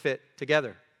actually fit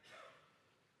together.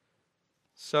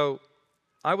 So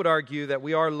I would argue that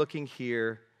we are looking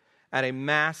here at a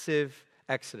massive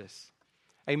exodus,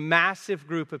 a massive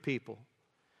group of people,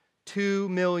 2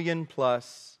 million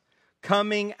plus,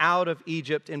 coming out of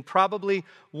Egypt in probably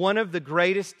one of the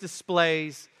greatest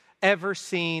displays ever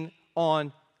seen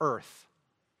on earth.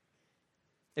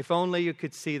 If only you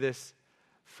could see this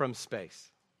from space.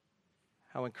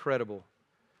 How incredible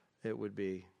it would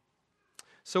be.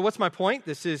 So what's my point?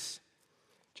 This is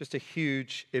just a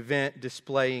huge event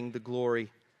displaying the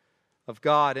glory of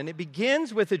God. And it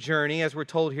begins with a journey, as we're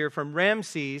told here, from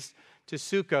Ramses to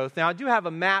Sukkoth. Now, I do have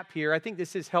a map here. I think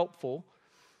this is helpful.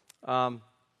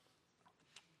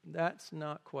 That's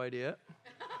not quite it.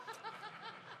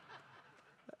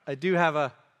 I do have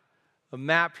a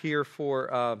map here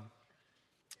for,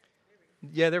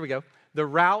 there we go. The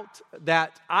route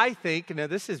that I think, now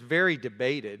this is very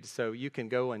debated, so you can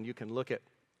go and you can look at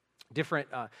different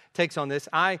takes on this.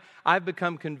 I've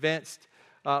become convinced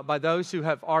by those who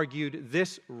have argued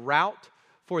this route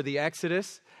for the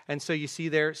Exodus. And so you see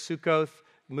there Sukkoth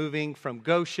moving from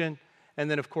Goshen,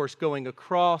 and then of course going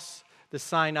across the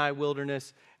Sinai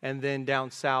wilderness, and then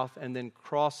down south, and then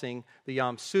crossing the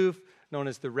Yam Suf, known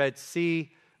as the Red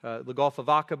Sea, the Gulf of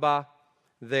Aqaba,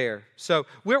 there. So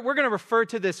we're going to refer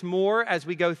to this more as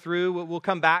we go through. We'll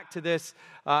come back to this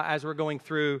as we're going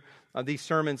through these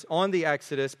sermons on the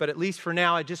Exodus. But at least for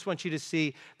now, I just want you to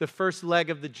see the first leg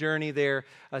of the journey there,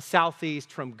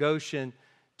 southeast from Goshen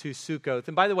to Sukkoth.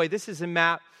 And by the way, this is a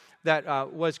map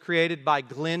that was created by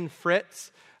Glenn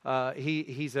Fritz.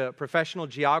 He's a professional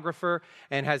geographer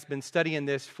and has been studying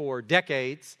this for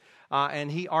decades.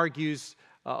 And he argues,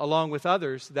 along with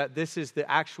others, that this is the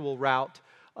actual route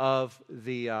of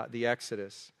the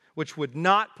Exodus, which would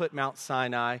not put Mount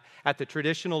Sinai at the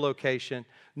traditional location,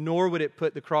 nor would it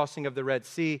put the crossing of the Red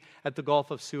Sea at the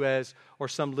Gulf of Suez or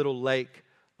some little lake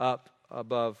up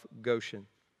above Goshen.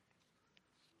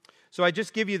 So I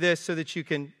just give you this so that you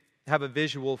can have a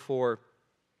visual for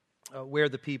where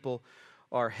the people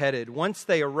are headed. Once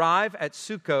they arrive at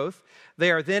Sukkoth,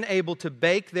 they are then able to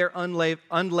bake their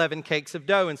unleavened cakes of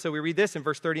dough. And so we read this in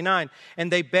verse 39.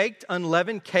 And they baked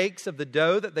unleavened cakes of the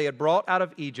dough that they had brought out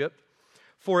of Egypt,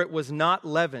 for it was not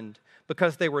leavened,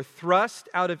 because they were thrust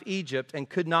out of Egypt and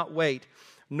could not wait,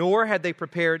 nor had they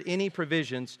prepared any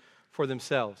provisions for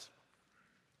themselves.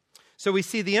 So we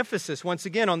see the emphasis once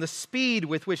again on the speed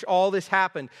with which all this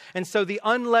happened. And so the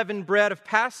unleavened bread of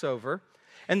Passover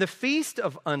and the feast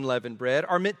of unleavened bread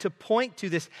are meant to point to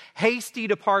this hasty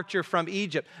departure from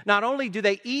Egypt. Not only do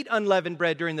they eat unleavened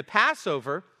bread during the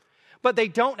Passover, but they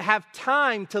don't have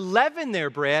time to leaven their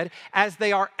bread as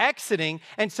they are exiting.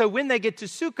 And so when they get to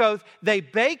Sukkoth, they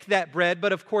bake that bread,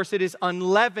 but of course it is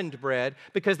unleavened bread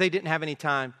because they didn't have any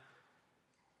time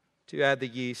to add the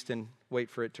yeast and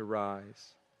wait for it to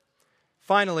rise.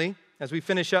 Finally, as we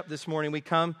finish up this morning, we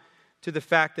come to the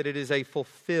fact that it is a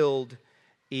fulfilled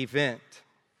event.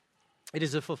 It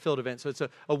is a fulfilled event. So it's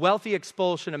a wealthy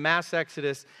expulsion, a mass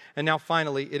exodus, and now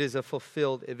finally it is a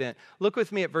fulfilled event. Look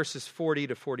with me at verses 40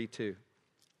 to 42.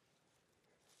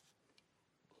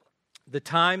 The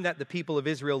time that the people of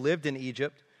Israel lived in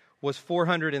Egypt was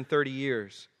 430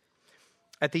 years.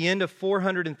 At the end of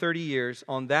 430 years,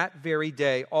 on that very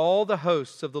day, all the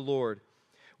hosts of the Lord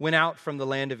went out from the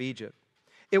land of Egypt.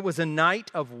 It was a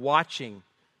night of watching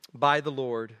by the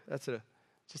Lord. That's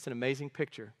just an amazing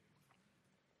picture.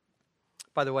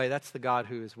 By the way, that's the God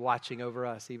who is watching over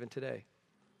us even today.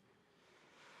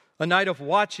 A night of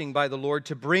watching by the Lord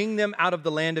to bring them out of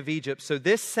the land of Egypt. So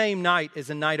this same night is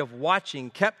a night of watching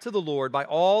kept to the Lord by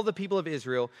all the people of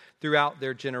Israel throughout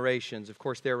their generations. Of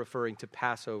course, they're referring to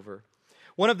Passover.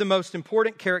 One of the most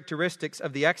important characteristics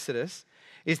of the Exodus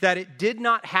is that it did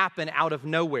not happen out of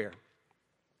nowhere.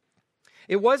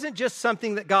 It wasn't just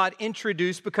something that God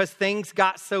introduced because things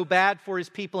got so bad for his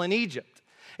people in Egypt.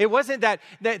 It wasn't that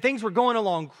things were going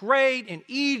along great in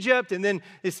Egypt and then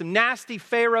some nasty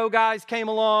Pharaoh guys came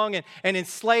along and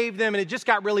enslaved them and it just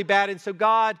got really bad. And so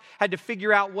God had to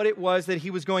figure out what it was that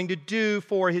he was going to do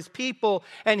for his people,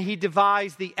 and he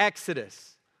devised the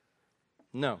Exodus.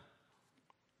 No.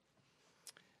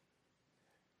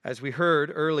 As we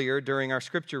heard earlier during our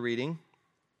scripture reading,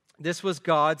 this was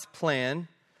God's plan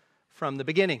from the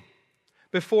beginning.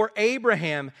 Before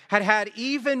Abraham had had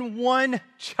even one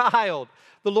child,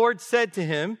 the Lord said to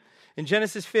him in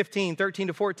Genesis 15, 13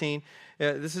 to 14,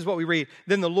 this is what we read.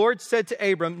 Then the Lord said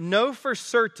to Abram, know for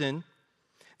certain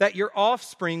that your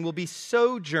offspring will be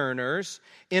sojourners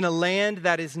in a land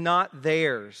that is not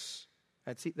theirs.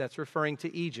 That's referring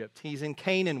to Egypt. He's in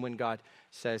Canaan when God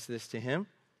says this to him.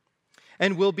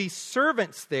 And will be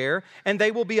servants there, and they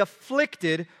will be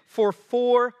afflicted for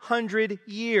 400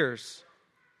 years.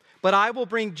 But I will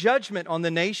bring judgment on the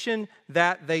nation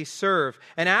that they serve,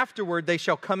 and afterward they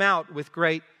shall come out with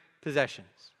great possessions.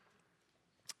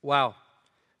 Wow.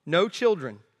 No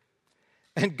children.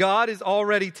 And God is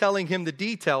already telling him the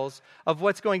details of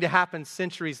what's going to happen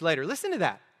centuries later. Listen to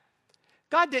that.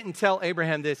 God didn't tell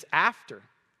Abraham this after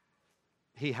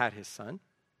he had his son.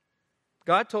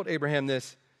 God told Abraham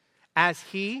this as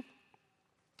he,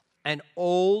 an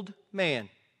old man,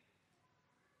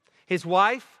 his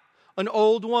wife, an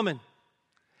old woman,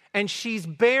 and she's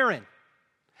barren.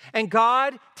 And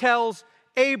God tells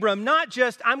Abram, not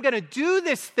just, I'm going to do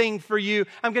this thing for you,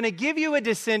 I'm going to give you a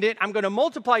descendant, I'm going to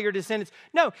multiply your descendants.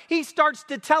 No, he starts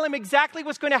to tell him exactly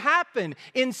what's going to happen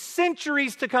in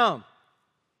centuries to come.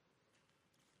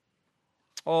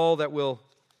 All that will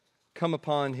come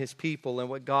upon his people and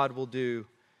what God will do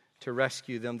to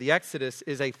rescue them. The Exodus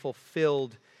is a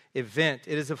fulfilled event.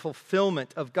 It is a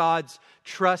fulfillment of God's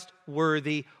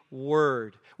trustworthy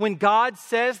word. When God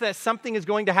says that something is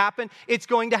going to happen, it's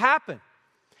going to happen.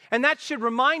 And that should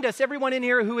remind us, everyone in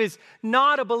here who is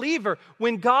not a believer,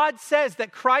 when God says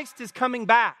that Christ is coming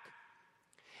back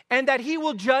and that he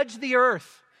will judge the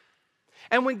earth,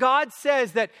 and when God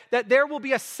says that there will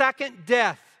be a second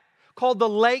death called the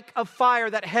lake of fire,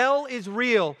 that hell is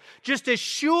real. Just as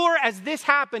sure as this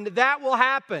happened, that will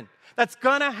happen. That's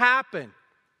going to happen.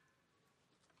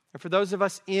 And for those of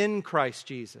us in Christ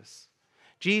Jesus,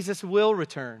 Jesus will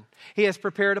return. He has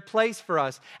prepared a place for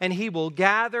us, and He will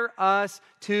gather us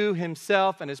to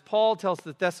Himself. And as Paul tells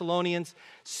the Thessalonians,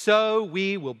 so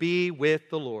we will be with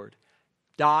the Lord. ...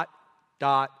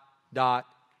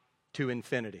 to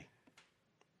infinity.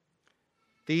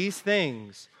 These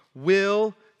things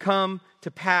will come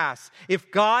to pass.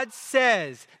 If God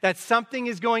says that something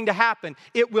is going to happen,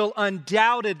 it will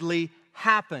undoubtedly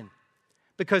happen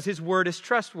because His word is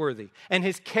trustworthy and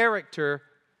His character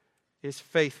is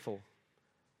faithful.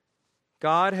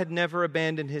 God had never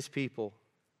abandoned His people.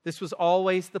 This was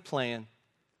always the plan.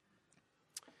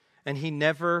 And He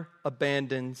never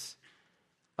abandons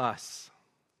us.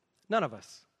 None of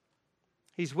us.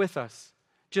 He's with us,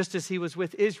 just as He was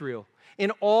with Israel,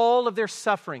 in all of their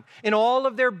suffering, in all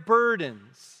of their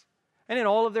burdens, and in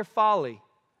all of their folly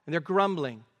and their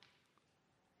grumbling.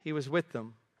 He was with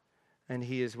them, and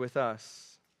He is with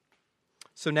us.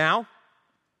 So now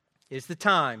is the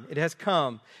time. It has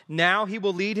come. Now He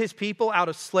will lead His people out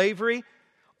of slavery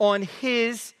on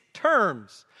His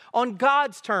terms, on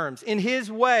God's terms, in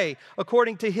His way,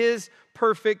 according to His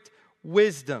perfect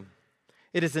wisdom.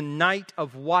 It is a night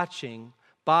of watching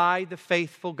by the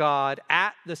faithful God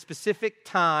at the specific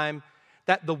time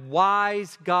that the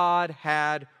wise God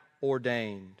had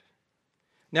ordained.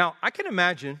 Now, I can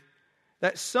imagine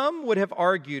that some would have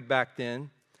argued back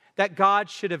then that God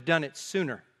should have done it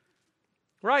sooner,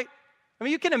 right? I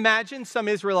mean, you can imagine some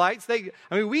Israelites,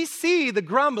 we see the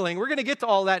grumbling. We're going to get to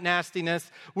all that nastiness.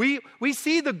 We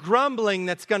see the grumbling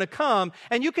that's going to come,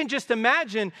 and you can just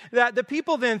imagine that the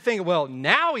people then think, well,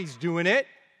 now He's doing it.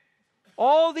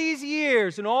 All these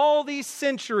years and all these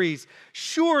centuries,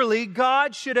 surely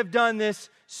God should have done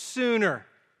this sooner.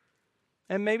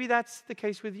 And maybe that's the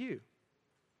case with you.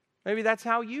 Maybe that's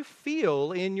how you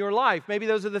feel in your life. Maybe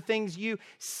those are the things you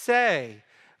say.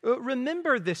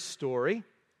 Remember this story.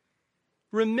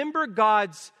 Remember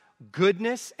God's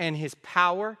goodness and His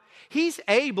power. He's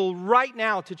able right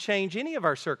now to change any of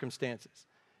our circumstances.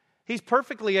 He's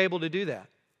perfectly able to do that.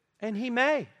 And He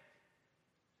may.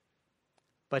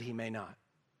 But He may not.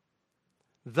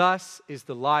 Thus is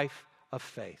the life of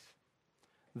faith.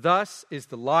 Thus is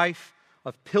the life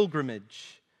of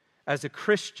pilgrimage as a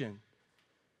Christian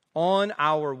on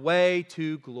our way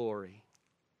to glory,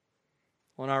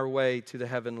 on our way to the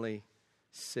heavenly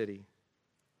city.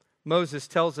 Moses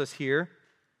tells us here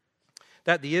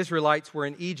that the Israelites were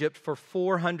in Egypt for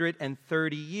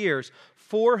 430 years.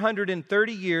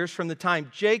 430 years from the time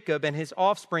Jacob and his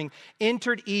offspring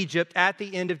entered Egypt at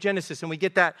the end of Genesis. And we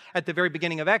get that at the very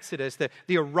beginning of Exodus,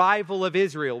 the arrival of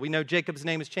Israel. We know Jacob's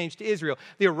name is changed to Israel.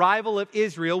 The arrival of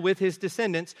Israel with his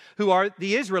descendants, who are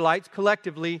the Israelites,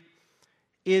 collectively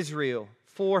Israel.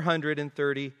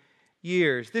 430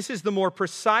 years. This is the more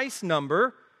precise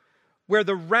number, where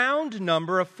the round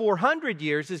number of 400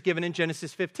 years is given in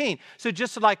Genesis 15. So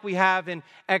just like we have in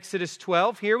Exodus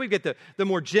 12, here we get the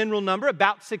more general number,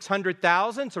 about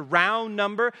 600,000. It's a round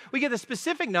number. We get the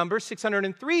specific number,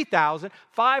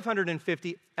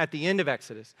 603,550 at the end of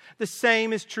Exodus. The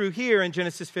same is true here in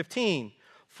Genesis 15.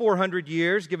 400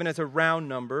 years given as a round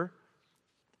number.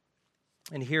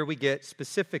 And here we get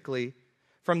specifically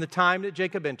from the time that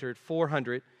Jacob entered,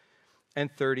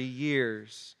 430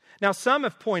 years. Now, some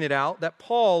have pointed out that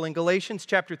Paul in Galatians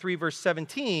chapter 3, verse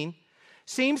 17,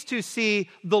 seems to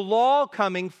see the law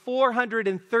coming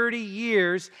 430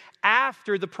 years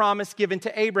after the promise given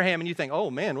to Abraham. And you think,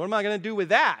 oh man, what am I going to do with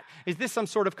that? Is this some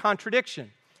sort of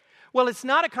contradiction? Well, it's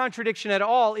not a contradiction at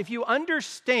all if you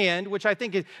understand, which I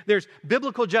think there's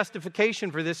biblical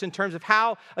justification for this in terms of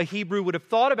how a Hebrew would have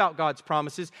thought about God's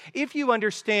promises. If you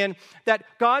understand that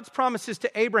God's promises to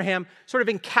Abraham sort of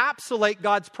encapsulate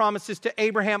God's promises to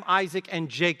Abraham, Isaac, and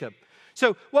Jacob.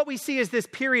 So what we see is this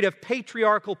period of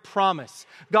patriarchal promise.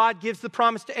 God gives the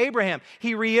promise to Abraham.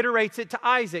 He reiterates it to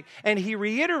Isaac. And He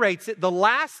reiterates it the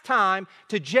last time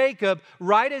to Jacob,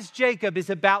 right as Jacob is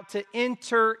about to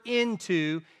enter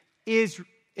into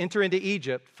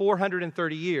Egypt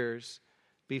 430 years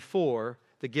before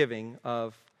the giving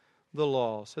of the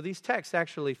law. So these texts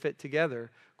actually fit together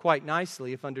quite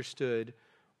nicely if understood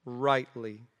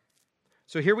rightly.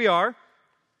 So here we are,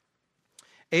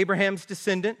 Abraham's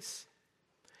descendants,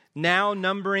 now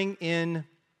numbering in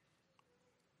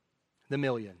the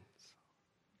millions.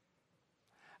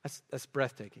 That's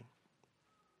breathtaking.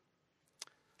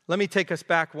 Let me take us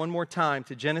back one more time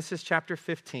to Genesis chapter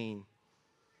 15.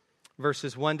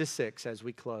 Verses 1 to 6 as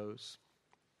we close.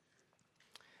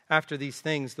 After these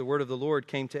things, the word of the Lord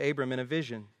came to Abram in a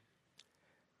vision.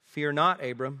 Fear not,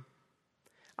 Abram.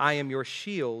 I am your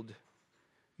shield.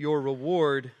 Your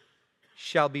reward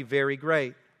shall be very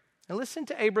great. And listen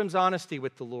to Abram's honesty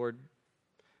with the Lord.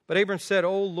 But Abram said,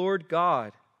 O Lord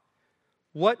God,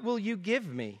 what will you give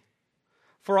me?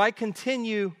 For I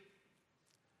continue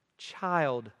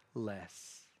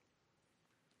childless.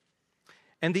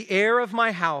 And the heir of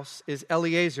my house is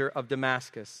Eliezer of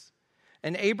Damascus.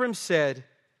 And Abram said,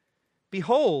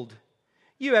 Behold,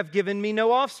 you have given me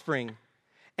no offspring,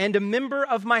 and a member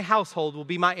of my household will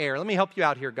be my heir. Let me help you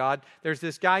out here, God. There's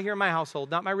this guy here in my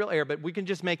household, not my real heir, but we can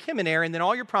just make him an heir, and then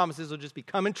all your promises will just be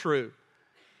coming true.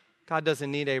 God doesn't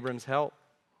need Abram's help.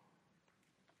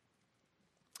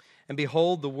 And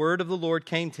behold, the word of the Lord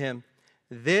came to him.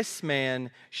 This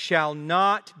man shall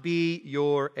not be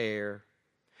your heir.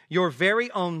 Your very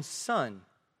own son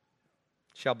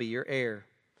shall be your heir.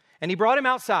 And he brought him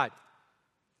outside.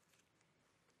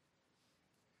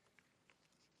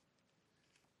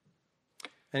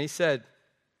 And he said,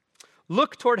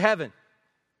 Look toward heaven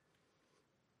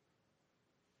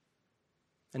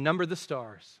and number the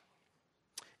stars,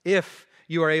 if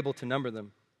you are able to number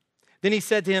them. Then he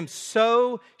said to him,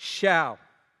 So shall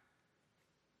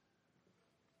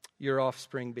your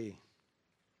offspring be.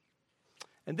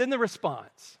 And then the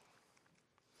response.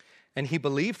 And he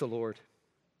believed the Lord.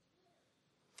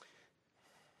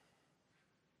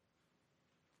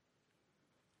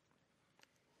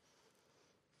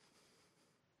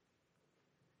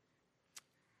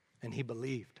 And he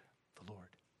believed the Lord.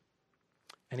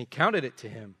 And he counted it to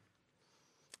him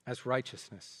as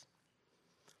righteousness.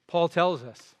 Paul tells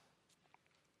us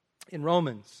in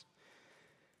Romans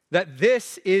that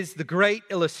this is the great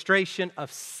illustration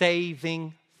of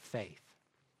saving faith.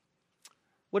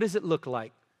 What does it look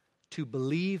like to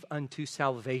believe unto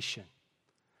salvation?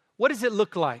 What does it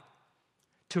look like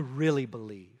to really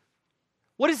believe?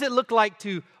 What does it look like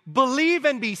to believe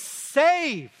and be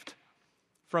saved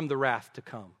from the wrath to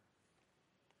come?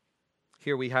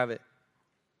 Here we have it.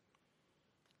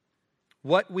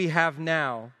 What we have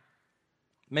now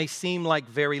may seem like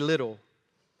very little,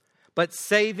 but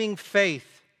saving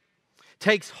faith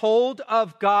takes hold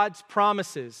of God's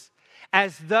promises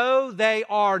as though they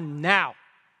are now.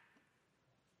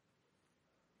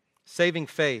 Saving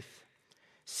faith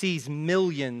sees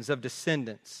millions of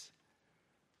descendants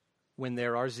when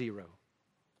there are zero.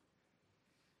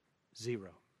 Zero.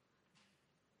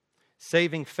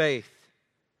 Saving faith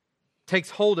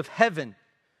takes hold of heaven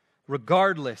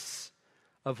regardless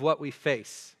of what we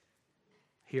face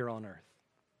here on earth.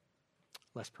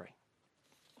 Let's pray.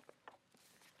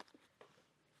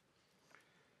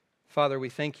 Father, we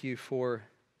thank you for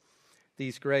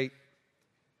these great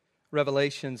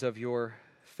revelations of your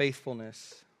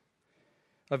faithfulness,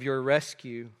 of your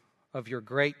rescue, of your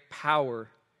great power,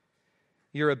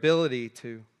 your ability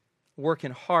to work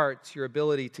in hearts, your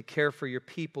ability to care for your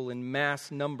people in mass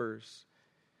numbers.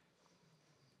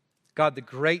 God, the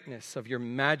greatness of your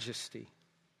majesty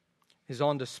is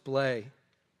on display.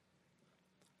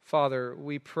 Father,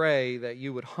 we pray that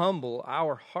you would humble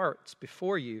our hearts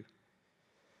before you,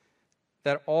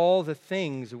 that all the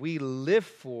things we live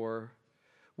for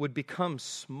would become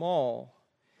small,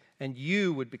 and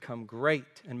you would become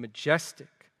great and majestic.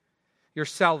 Your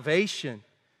salvation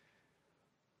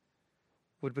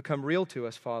would become real to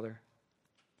us, Father.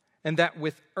 And that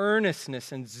with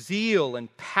earnestness and zeal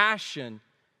and passion,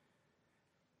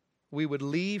 we would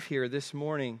leave here this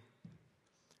morning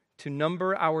to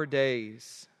number our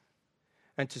days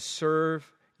and to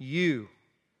serve you,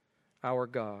 our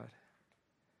God.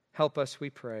 Help us, we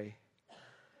pray.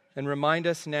 And remind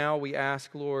us now, we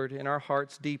ask, Lord, in our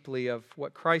hearts deeply of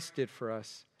what Christ did for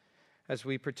us as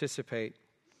we participate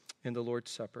in the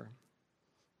Lord's Supper.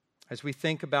 As we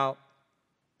think about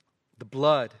the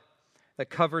blood that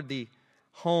covered the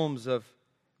homes of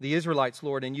the Israelites,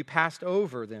 Lord, and you passed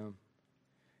over them.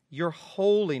 Your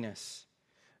holiness,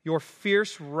 your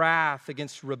fierce wrath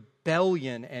against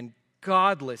rebellion and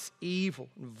godless evil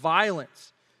and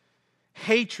violence,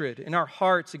 hatred in our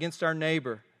hearts against our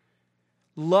neighbor,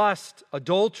 lust,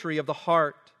 adultery of the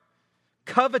heart,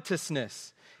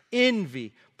 covetousness,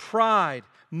 envy, pride,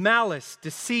 malice,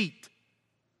 deceit,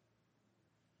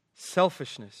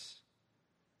 selfishness,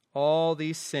 all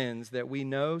these sins that we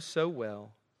know so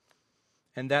well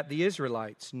and that the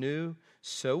Israelites knew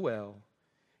so well,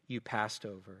 you passed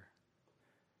over.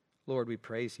 Lord, we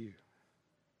praise you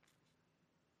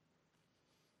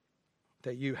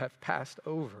that you have passed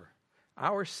over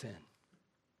our sin.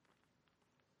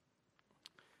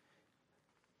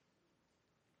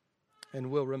 And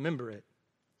we'll remember it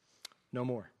no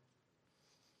more.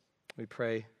 We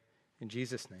pray in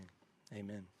Jesus' name.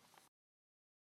 Amen.